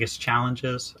of the biggest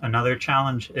challenges. Another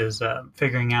challenge is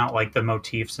figuring out like the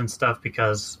motifs and stuff,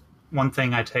 because one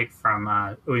thing I take from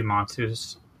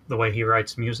Uematsu's, the way he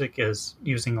writes music, is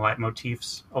using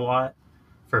leitmotifs a lot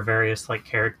for various like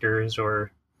characters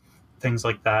or things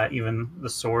like that. Even the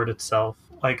sword itself,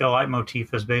 like a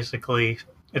leitmotif is basically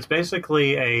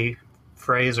a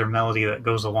phrase or melody that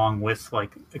goes along with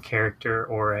like a character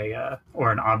or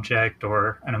an object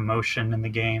or an emotion in the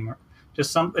game, or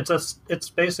just it's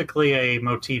basically a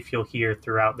motif you'll hear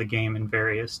throughout the game in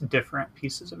various different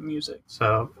pieces of music.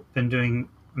 So I've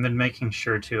been making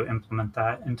sure to implement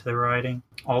that into the writing.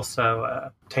 Also,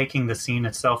 taking the scene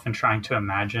itself and trying to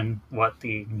imagine what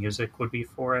the music would be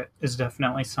for it is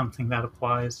definitely something that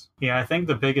applies. Yeah, I think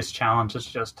the biggest challenge is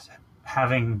just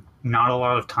having not a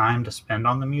lot of time to spend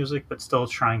on the music, but still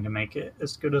trying to make it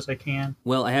as good as I can.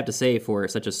 Well, I have to say, for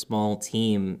such a small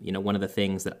team, one of the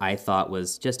things that I thought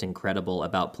was just incredible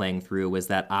about playing through was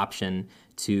that option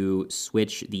to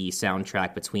switch the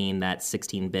soundtrack between that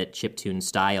 16-bit chiptune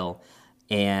style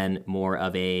and more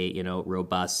of a,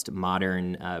 robust,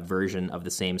 modern version of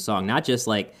the same song. Not just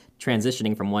like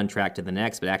transitioning from one track to the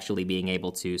next, but actually being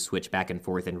able to switch back and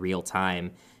forth in real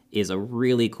time is a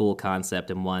really cool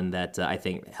concept, and one that I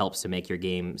think helps to make your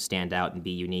game stand out and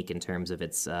be unique in terms of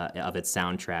its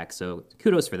soundtrack. So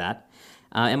kudos for that.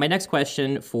 And my next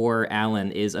question for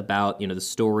Alan is about the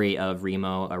story of Rio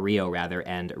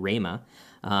and Rayma.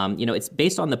 It's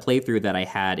based on the playthrough that I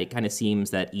had. It kind of seems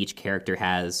that each character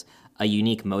has a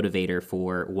unique motivator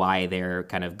for why they're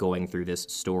kind of going through this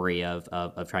story of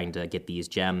trying to get these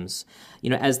gems.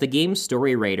 As the game's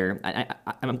story writer,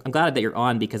 I'm glad that you're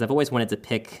on, because I've always wanted to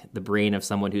pick the brain of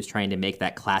someone who's trying to make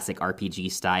that classic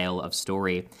RPG style of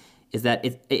story.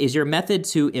 Is your method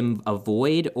to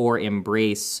avoid or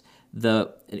embrace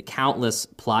the countless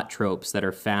plot tropes that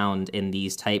are found in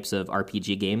these types of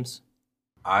RPG games?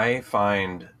 I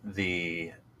find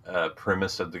the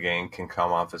premise of the game can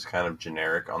come off as kind of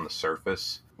generic on the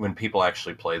surface. When people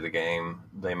actually play the game,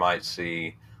 they might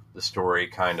see the story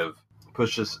kind of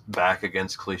pushes back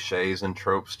against cliches and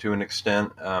tropes to an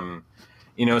extent.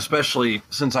 Especially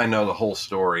since I know the whole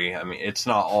story. I mean, it's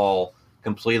not all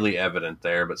completely evident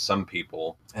there, but some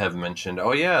people have mentioned,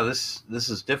 oh yeah, this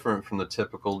is different from the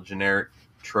typical generic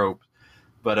trope.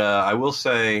 But I will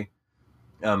say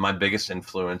my biggest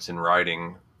influence in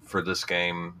writing for this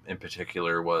game in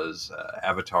particular was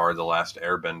Avatar: The Last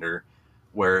Airbender,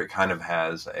 where it kind of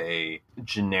has a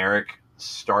generic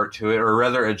start to it, or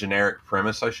rather a generic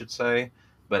premise, I should say.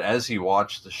 But as you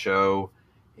watch the show,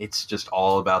 it's just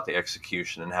all about the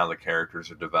execution and how the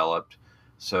characters are developed.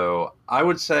 So I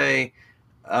would say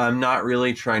I'm not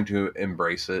really trying to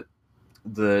embrace it.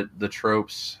 The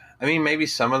tropes, I mean, maybe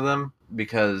some of them,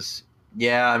 because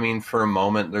yeah, I mean, for a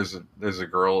moment there's a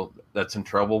girl that's in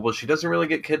trouble, but she doesn't really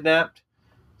get kidnapped.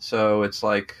 So it's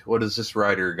like, what is this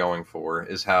writer going for,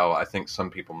 is how I think some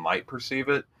people might perceive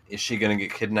it. Is she going to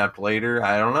get kidnapped later?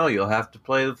 I don't know. You'll have to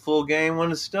play the full game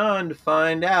when it's done to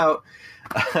find out.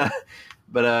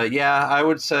 But yeah, I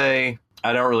would say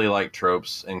I don't really like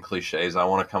tropes and cliches. I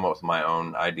want to come up with my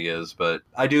own ideas, but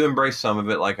I do embrace some of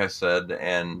it, like I said.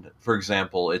 And for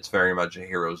example, it's very much a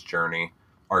hero's journey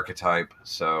archetype.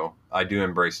 So I do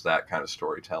embrace that kind of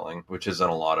storytelling, which is in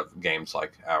a lot of games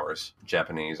like ours,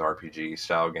 Japanese RPG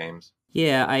style games.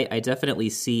 Yeah, I definitely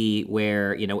see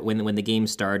where, when the game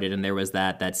started and there was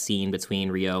that scene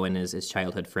between Rio and his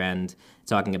childhood friend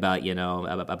talking about,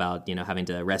 having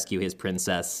to rescue his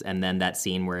princess, and then that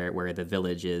scene where the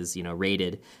village is,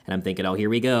 raided, and I'm thinking, oh, here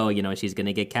we go, she's going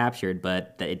to get captured,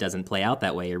 but it doesn't play out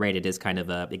that way. You're right, it is kind of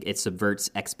it subverts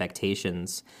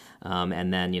expectations,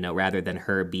 and then, rather than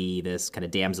her be this kind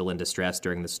of damsel in distress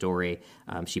during the story,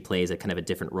 she plays a kind of a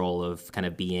different role of kind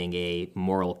of being a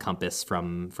moral compass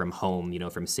from home, home,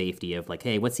 from safety of like,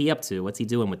 hey, what's he up to? What's he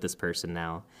doing with this person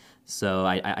now? So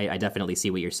I definitely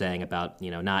see what you're saying about,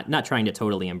 not trying to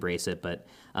totally embrace it, but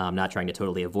not trying to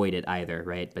totally avoid it either,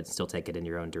 right? But still take it in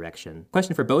your own direction.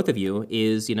 Question for both of you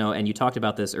is, and you talked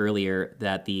about this earlier,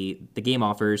 that the game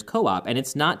offers co-op, and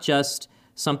it's not just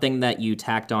something that you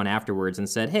tacked on afterwards and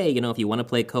said, hey, if you want to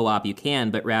play co-op, you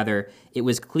can, but rather it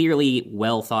was clearly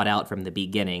well thought out from the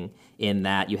beginning in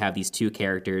that you have these two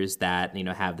characters that,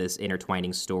 have this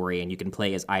intertwining story, and you can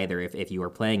play as either if you are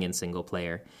playing in single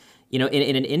player. In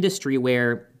an industry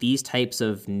where these types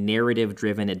of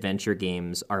narrative-driven adventure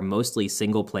games are mostly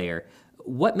single player,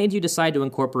 what made you decide to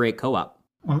incorporate co-op?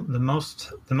 Well, the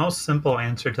most simple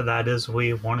answer to that is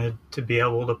we wanted to be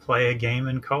able to play a game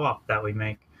in co-op that we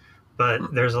make.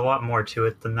 But there's a lot more to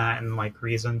it than that, and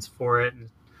reasons for it.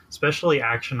 Especially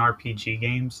action RPG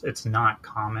games, it's not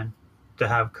common to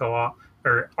have co-op,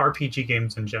 or RPG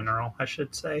games in general, I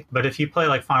should say. But if you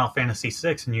play Final Fantasy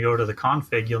VI and you go to the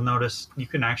config, you'll notice you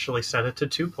can actually set it to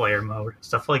 2-player mode.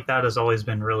 Stuff like that has always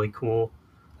been really cool.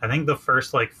 I think the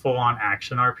first full-on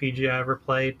action RPG I ever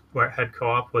played where it had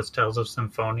co-op was Tales of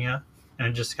Symphonia, and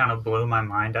it just kind of blew my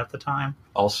mind at the time.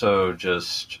 Also,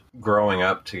 just growing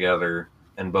up together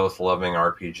and both loving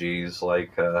RPGs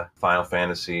like Final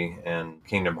Fantasy and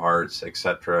Kingdom Hearts,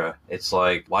 etc. It's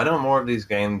why don't more of these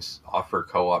games offer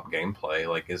co-op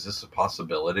gameplay? Is this a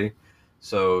possibility?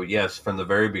 So yes, from the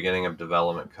very beginning of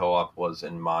development, co-op was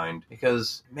in mind.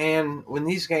 Because, man, when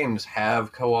these games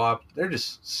have co-op, they're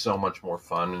just so much more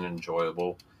fun and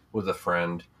enjoyable with a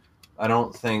friend. I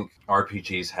don't think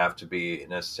RPGs have to be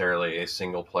necessarily a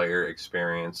single-player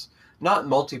experience. Not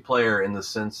multiplayer in the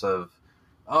sense of,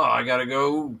 oh, I gotta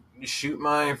go shoot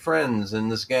my friends in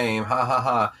this game, ha ha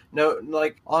ha. No,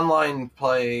 online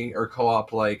play or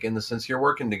co-op, in the sense you're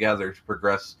working together to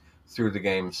progress through the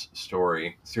game's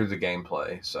story, through the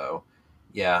gameplay. So,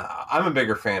 yeah, I'm a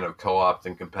bigger fan of co-op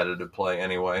than competitive play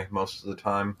anyway, most of the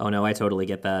time. Oh no, I totally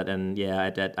get that, and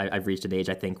yeah, I've reached an age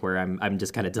I think where I'm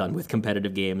just kind of done with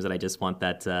competitive games, and I just want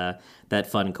that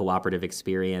fun cooperative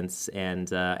experience. And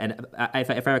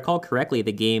if I recall correctly,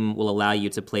 the game will allow you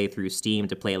to play through Steam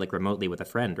to play remotely with a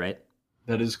friend, right?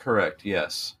 That is correct.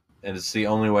 Yes, and it's the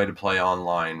only way to play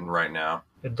online right now.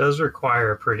 It does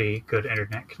require a pretty good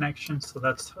internet connection, so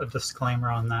that's a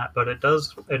disclaimer on that, but it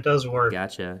does work.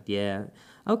 Gotcha. Yeah.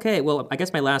 Okay, well, I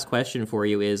guess my last question for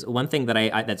you is one thing that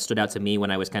that stood out to me when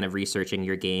I was kind of researching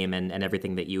your game and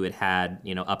everything that you had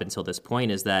up until this point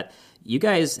is that you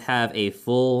guys have a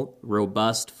full,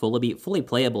 robust, fully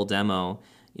playable demo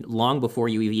long before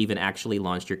you even actually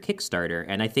launched your Kickstarter.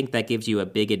 And I think that gives you a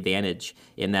big advantage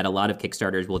in that a lot of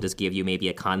Kickstarters will just give you maybe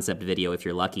a concept video if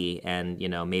you're lucky, and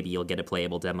maybe you'll get a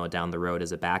playable demo down the road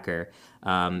as a backer.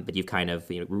 But you've kind of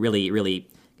really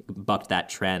bucked that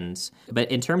trend. But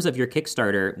in terms of your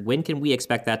Kickstarter, when can we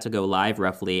expect that to go live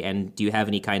roughly? And do you have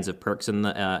any kinds of perks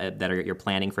you're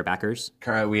planning for backers?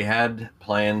 We had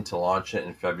planned to launch it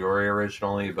in February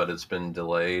originally, but it's been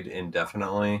delayed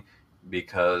indefinitely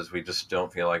because we just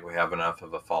don't feel like we have enough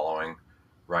of a following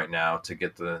right now to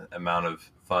get the amount of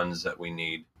funds that we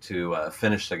need to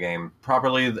finish the game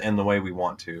properly and the way we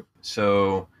want to.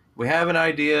 So we have an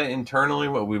idea internally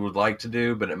what we would like to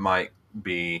do, but it might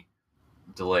be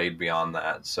delayed beyond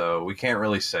that. So we can't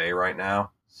really say right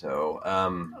now. So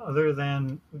other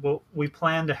than, well, we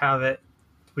plan to have the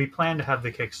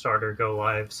Kickstarter go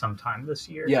live sometime this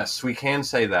year. Yes, we can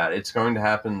say that. It's going to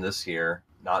happen this year,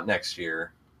 not next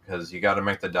year, because you got to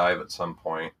make the dive at some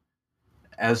point.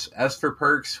 As for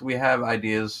perks, we have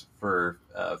ideas for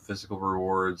physical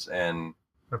rewards, and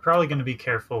we're probably going to be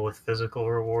careful with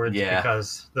physical rewards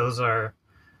because those are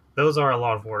a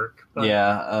lot of work. But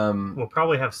we'll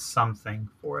probably have something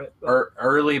for it.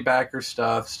 Early backer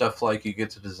stuff like you get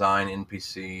to design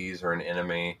NPCs or an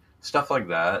enemy, stuff like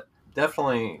that.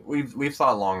 Definitely, we've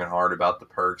thought long and hard about the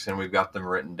perks, and we've got them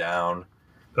written down.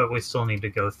 But we still need to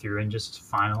go through and just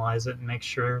finalize it and make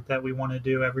sure that we want to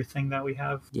do everything that we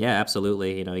have. Yeah,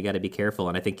 absolutely. You got to be careful.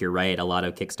 And I think you're right. A lot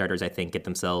of Kickstarters, I think, get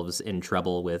themselves in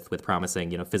trouble with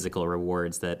promising, physical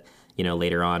rewards that,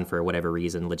 later on, for whatever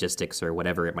reason, logistics or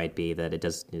whatever it might be, that it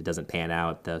doesn't pan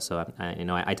out. So,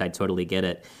 I totally get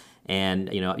it. And,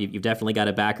 you've definitely got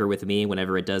a backer with me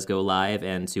whenever it does go live.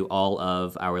 And to all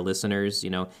of our listeners,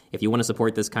 if you want to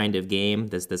support this kind of game,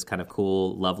 this kind of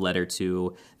cool love letter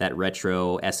to that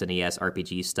retro SNES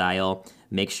RPG style,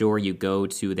 make sure you go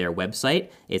to their website.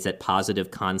 It's at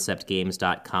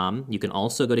positiveconceptgames.com. You can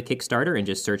also go to Kickstarter and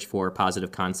just search for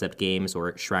Positive Concept Games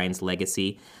or Shrine's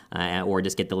Legacy, or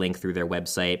just get the link through their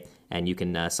website, and you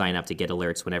can sign up to get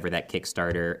alerts whenever that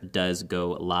Kickstarter does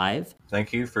go live.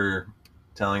 Thank you for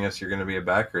telling us you're going to be a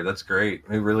backer. That's great.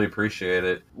 We really appreciate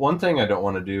it. One thing I don't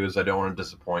want to do is I don't want to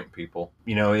disappoint people.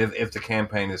 You know, if the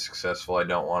campaign is successful, I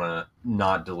don't want to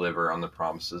not deliver on the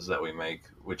promises that we make,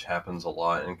 which happens a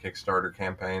lot in Kickstarter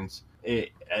campaigns.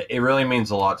 It really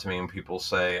means a lot to me when people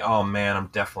say, oh man, I'm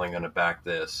definitely going to back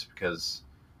this, because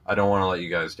I don't want to let you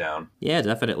guys down. Yeah,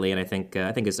 definitely. And I think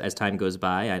as time goes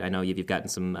by, I know you've gotten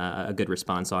some a good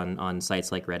response on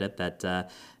sites like Reddit that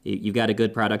you've got a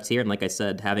good product here. And like I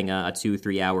said, having a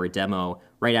 2-3 hour demo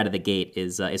right out of the gate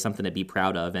is something to be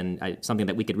proud of, and something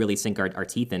that we could really sink our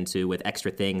teeth into with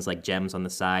extra things like gems on the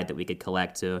side that we could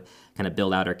collect to kind of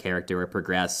build out our character or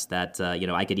progress. That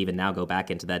I could even now go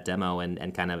back into that demo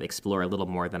and kind of explore a little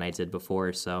more than I did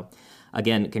before. So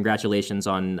again, congratulations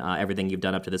on everything you've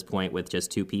done up to this point with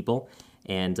just 2 people.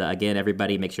 And again,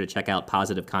 everybody, make sure to check out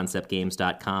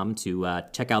positiveconceptgames.com to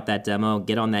check out that demo,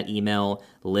 get on that email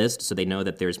list so they know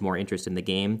that there's more interest in the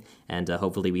game, and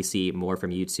hopefully we see more from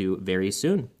you two very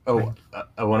soon. Oh,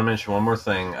 I want to mention one more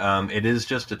thing. It is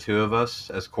just the 2 of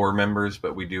us as core members,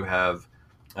 but we do have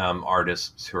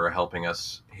artists who are helping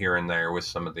us here and there with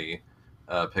some of the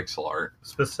pixel art.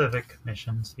 Specific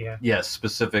commissions, yeah. Yes,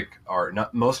 specific art.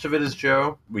 Not, most of it is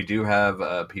Joe. We do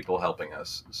have people helping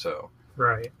us, so...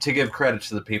 Right. To give credit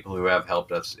to the people who have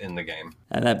helped us in the game.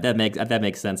 That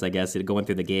makes sense, I guess. Going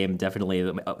through the game, definitely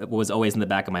what was always in the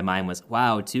back of my mind was,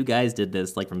 wow, 2 guys did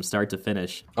this like from start to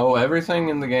finish. Oh, everything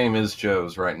in the game is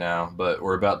Joe's right now, but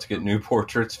we're about to get new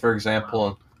portraits, for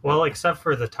example. Well, except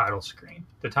for the title screen.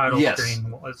 The title screen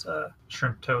was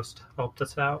Shrimp Toast helped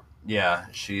us out. Yeah,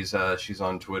 she's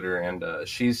on Twitter, and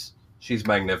she's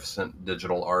magnificent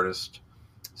digital artist.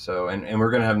 So and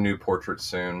we're gonna have new portraits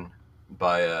soon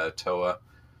by Toa.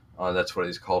 That's what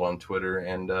he's called on Twitter,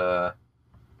 and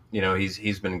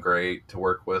he's been great to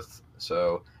work with.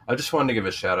 So I just wanted to give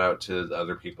a shout out to the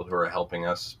other people who are helping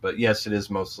us. But yes, it is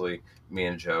mostly me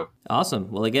and Joe.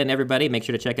 Awesome. Well, again, everybody, make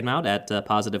sure to check him out at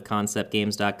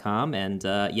positiveconceptgames.com. And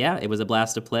it was a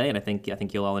blast to play, and I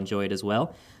think you'll all enjoy it as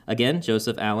well. Again,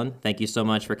 Joseph Allen, thank you so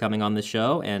much for coming on the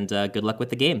show, and good luck with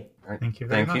the game. All right. Thank you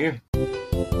very much. Thank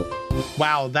you.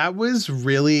 Wow, that was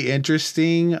really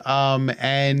interesting.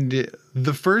 And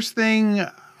the first thing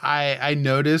I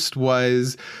noticed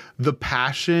was the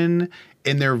passion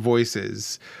in their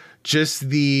voices, just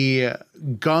the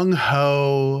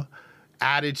gung-ho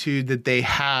attitude that they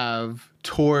have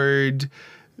toward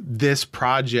this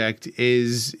project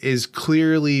is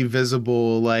clearly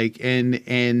visible, like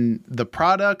in the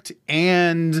product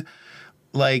and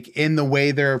like in the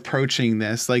way they're approaching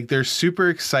this. Like they're super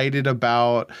excited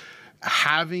about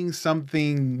having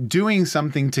something, doing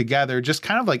something together, just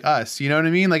kind of like us, you know what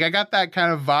I mean? Like I got that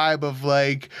kind of vibe of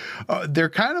like, they're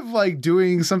kind of like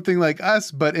doing something like us,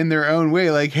 but in their own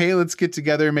way. Like, hey, let's get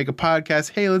together and make a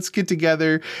podcast. Hey, let's get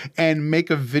together and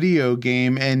make a video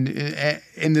game. And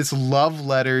in this love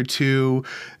letter to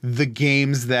the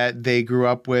games that they grew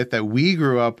up with, that we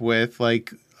grew up with,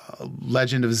 like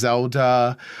Legend of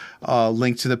Zelda,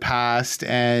 Link to the Past,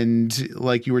 and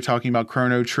like you were talking about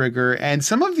Chrono Trigger, and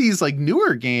some of these like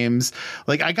newer games,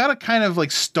 like I got a kind of like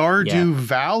Stardew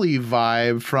Valley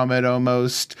vibe from it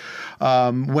almost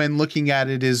when looking at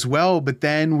it as well. But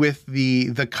then with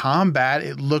the combat,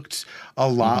 it looked a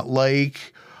lot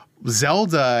like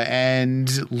Zelda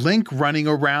and Link running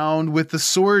around with the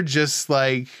sword, just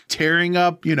like tearing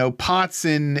up, pots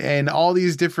and all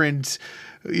these different,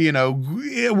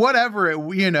 whatever it,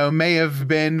 may have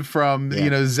been from,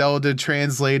 Zelda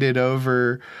translated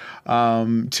over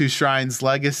to Shrine's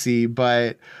Legacy.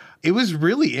 But it was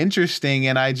really interesting,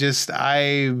 and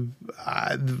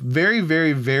very,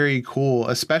 very, very cool,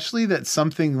 especially that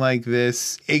something like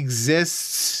this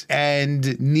exists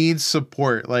and needs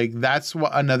support. Like that's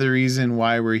another reason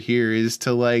why we're here, is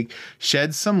to like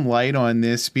shed some light on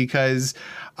this, because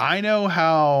I know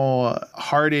how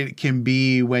hard it can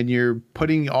be when you're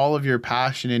putting all of your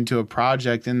passion into a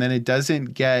project and then it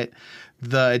doesn't get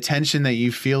the attention that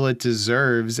you feel it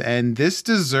deserves. And this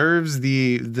deserves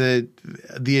the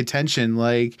attention.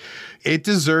 Like it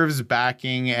deserves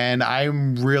backing, and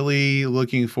I'm really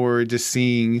looking forward to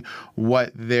seeing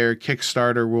what their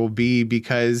Kickstarter will be,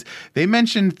 because they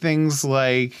mentioned things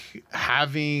like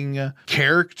having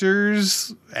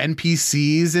characters,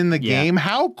 NPCs in the game.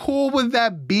 How cool would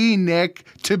that be, Nick,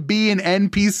 to be an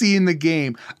NPC in the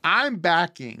game? I'm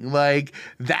backing like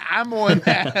that. I'm on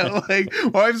that. Like,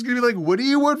 my wife's gonna be like, what do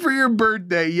you want for your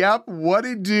birthday? Yep, what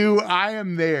it do? I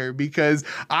am there, because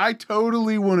I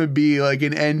totally want to be like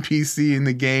an NPC in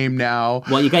the game now.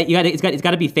 Well, it's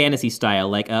got to be fantasy style.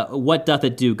 Like, what doth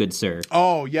it do, good sir?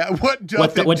 Oh yeah, what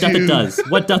doth it do? What doth it does?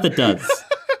 What doth it does?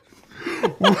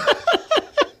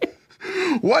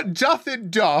 What doth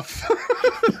it doth?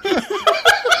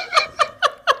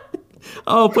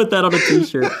 Oh, put that on a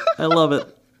t-shirt. I love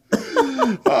it.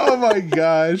 Oh my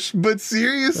gosh. But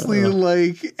seriously,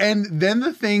 like, and then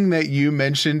the thing that you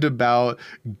mentioned about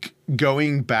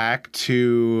going back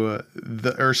to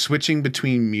or switching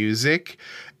between music,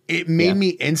 it made me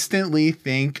instantly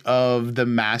think of the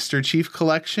Master Chief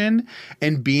Collection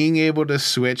and being able to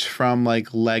switch from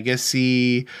like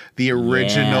legacy, the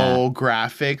original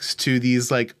graphics to these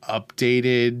like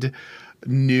updated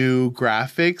new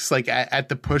graphics, like at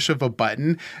the push of a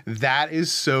button. That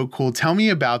is so cool. Tell me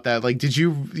about that. Like, did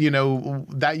you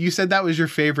that you said that was your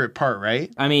favorite part,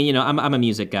 right? I mean, I'm a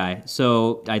music guy,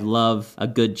 so I love a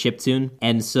good chiptune.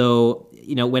 And so,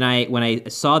 when I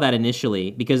saw that initially,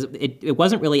 because it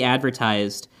wasn't really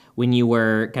advertised when you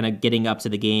were kind of getting up to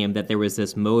the game that there was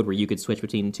this mode where you could switch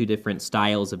between two different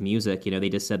styles of music. They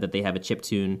just said that they have a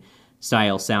chiptune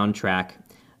style soundtrack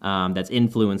that's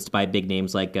influenced by big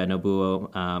names like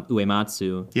Nobuo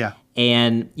Uematsu. Yeah.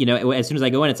 And, as soon as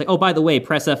I go in, it's like, oh, by the way,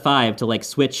 press F5 to like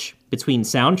switch between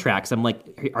soundtracks. I'm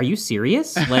like, are you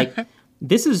serious? Like,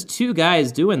 this is two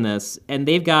guys doing this, and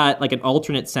they've got like an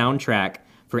alternate soundtrack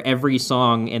for every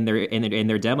song in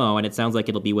their demo, and it sounds like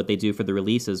it'll be what they do for the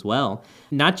release as well.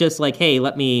 Not just like, hey,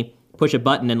 let me push a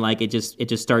button and like it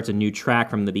just starts a new track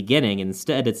from the beginning.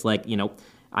 Instead, it's like,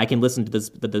 I can listen to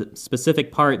the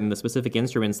specific part and the specific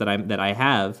instruments that I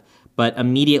have, but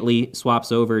immediately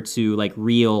swaps over to like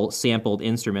real sampled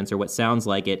instruments or what sounds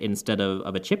like it instead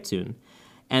of a chiptune.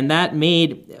 And that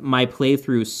made my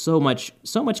playthrough so much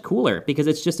cooler, because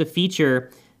it's just a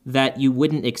feature that you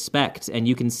wouldn't expect, and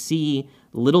you can see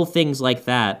little things like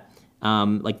that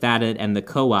and the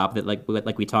co-op that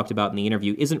like we talked about in the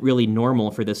interview isn't really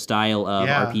normal for this style of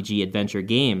RPG adventure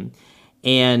game.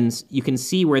 And you can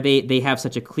see where they have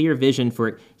such a clear vision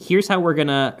for, here's how we're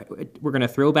gonna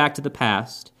throw back to the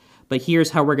past, but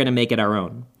here's how we're gonna make it our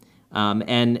own.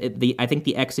 I think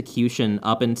the execution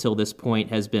up until this point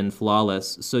has been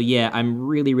flawless. So yeah, I'm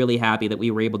really, really happy that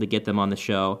we were able to get them on the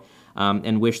show.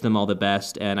 And wish them all the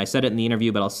best. And I said it in the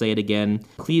interview, but I'll say it again.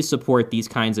 Please support these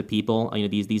kinds of people.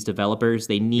 These developers.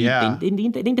 They need they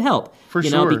need to help. For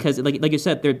sure. Because like you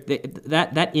said,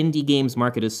 that indie games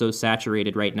market is so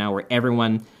saturated right now, where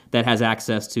everyone that has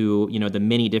access to the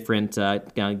many different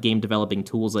game developing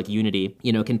tools like Unity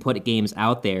can put games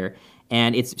out there,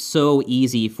 and it's so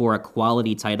easy for a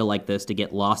quality title like this to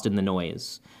get lost in the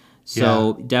noise.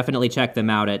 So definitely check them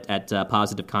out at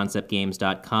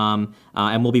positiveconceptgames.com,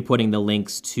 and we'll be putting the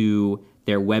links to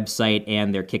their website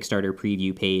and their Kickstarter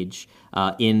preview page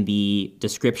in the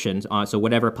description. So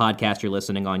whatever podcast you're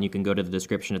listening on, you can go to the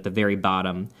description at the very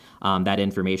bottom. That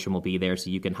information will be there, so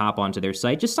you can hop onto their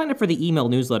site. Just sign up for the email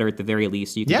newsletter at the very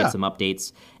least, so you can get some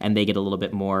updates, and they get a little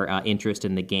bit more interest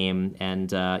in the game.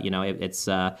 And it's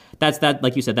that's that.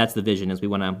 Like you said, that's the vision. Is we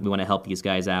want to help these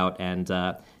guys out and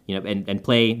and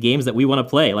play games that we want to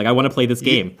play. Like, I want to play this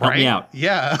game. Help me out.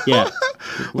 Yeah.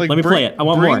 Like, let me play it. I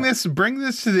want more. Bring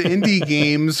this to the indie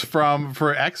games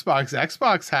for Xbox.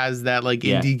 Xbox has that like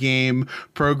indie game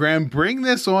program. Bring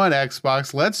this on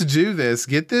Xbox. Let's do this.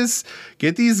 Get these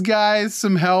guys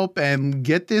some help and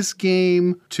get this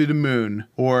game to the moon,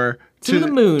 or to the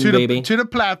moon, baby. To the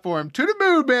platform. To the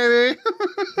moon, baby.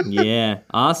 Yeah.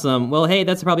 Awesome. Well, hey,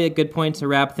 that's probably a good point to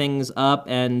wrap things up.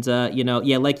 And,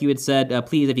 like you had said,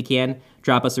 please, if you can,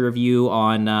 drop us a review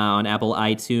on Apple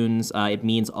iTunes. It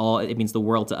means the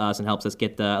world to us and helps us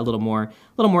get a little more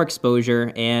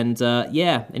exposure. And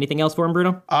anything else for him,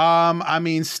 Bruno?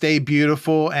 Stay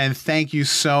beautiful, and thank you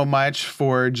so much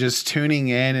for just tuning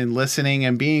in and listening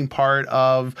and being part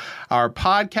of our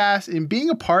podcast and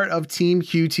being a part of Team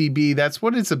QTB. That's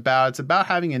what it's about. It's about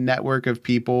having a network of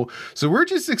people. So we're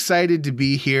just excited to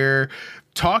be here,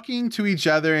 talking to each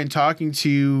other and talking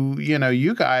to,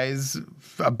 you guys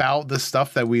about the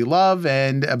stuff that we love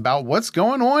and about what's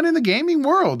going on in the gaming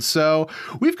world. So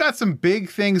we've got some big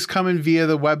things coming via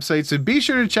the website, so be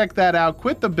sure to check that out,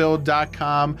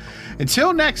 quitthebuild.com.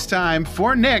 Until next time,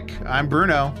 for Nick, I'm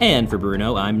Bruno. And for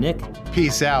Bruno, I'm Nick.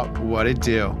 Peace out. What it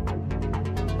do?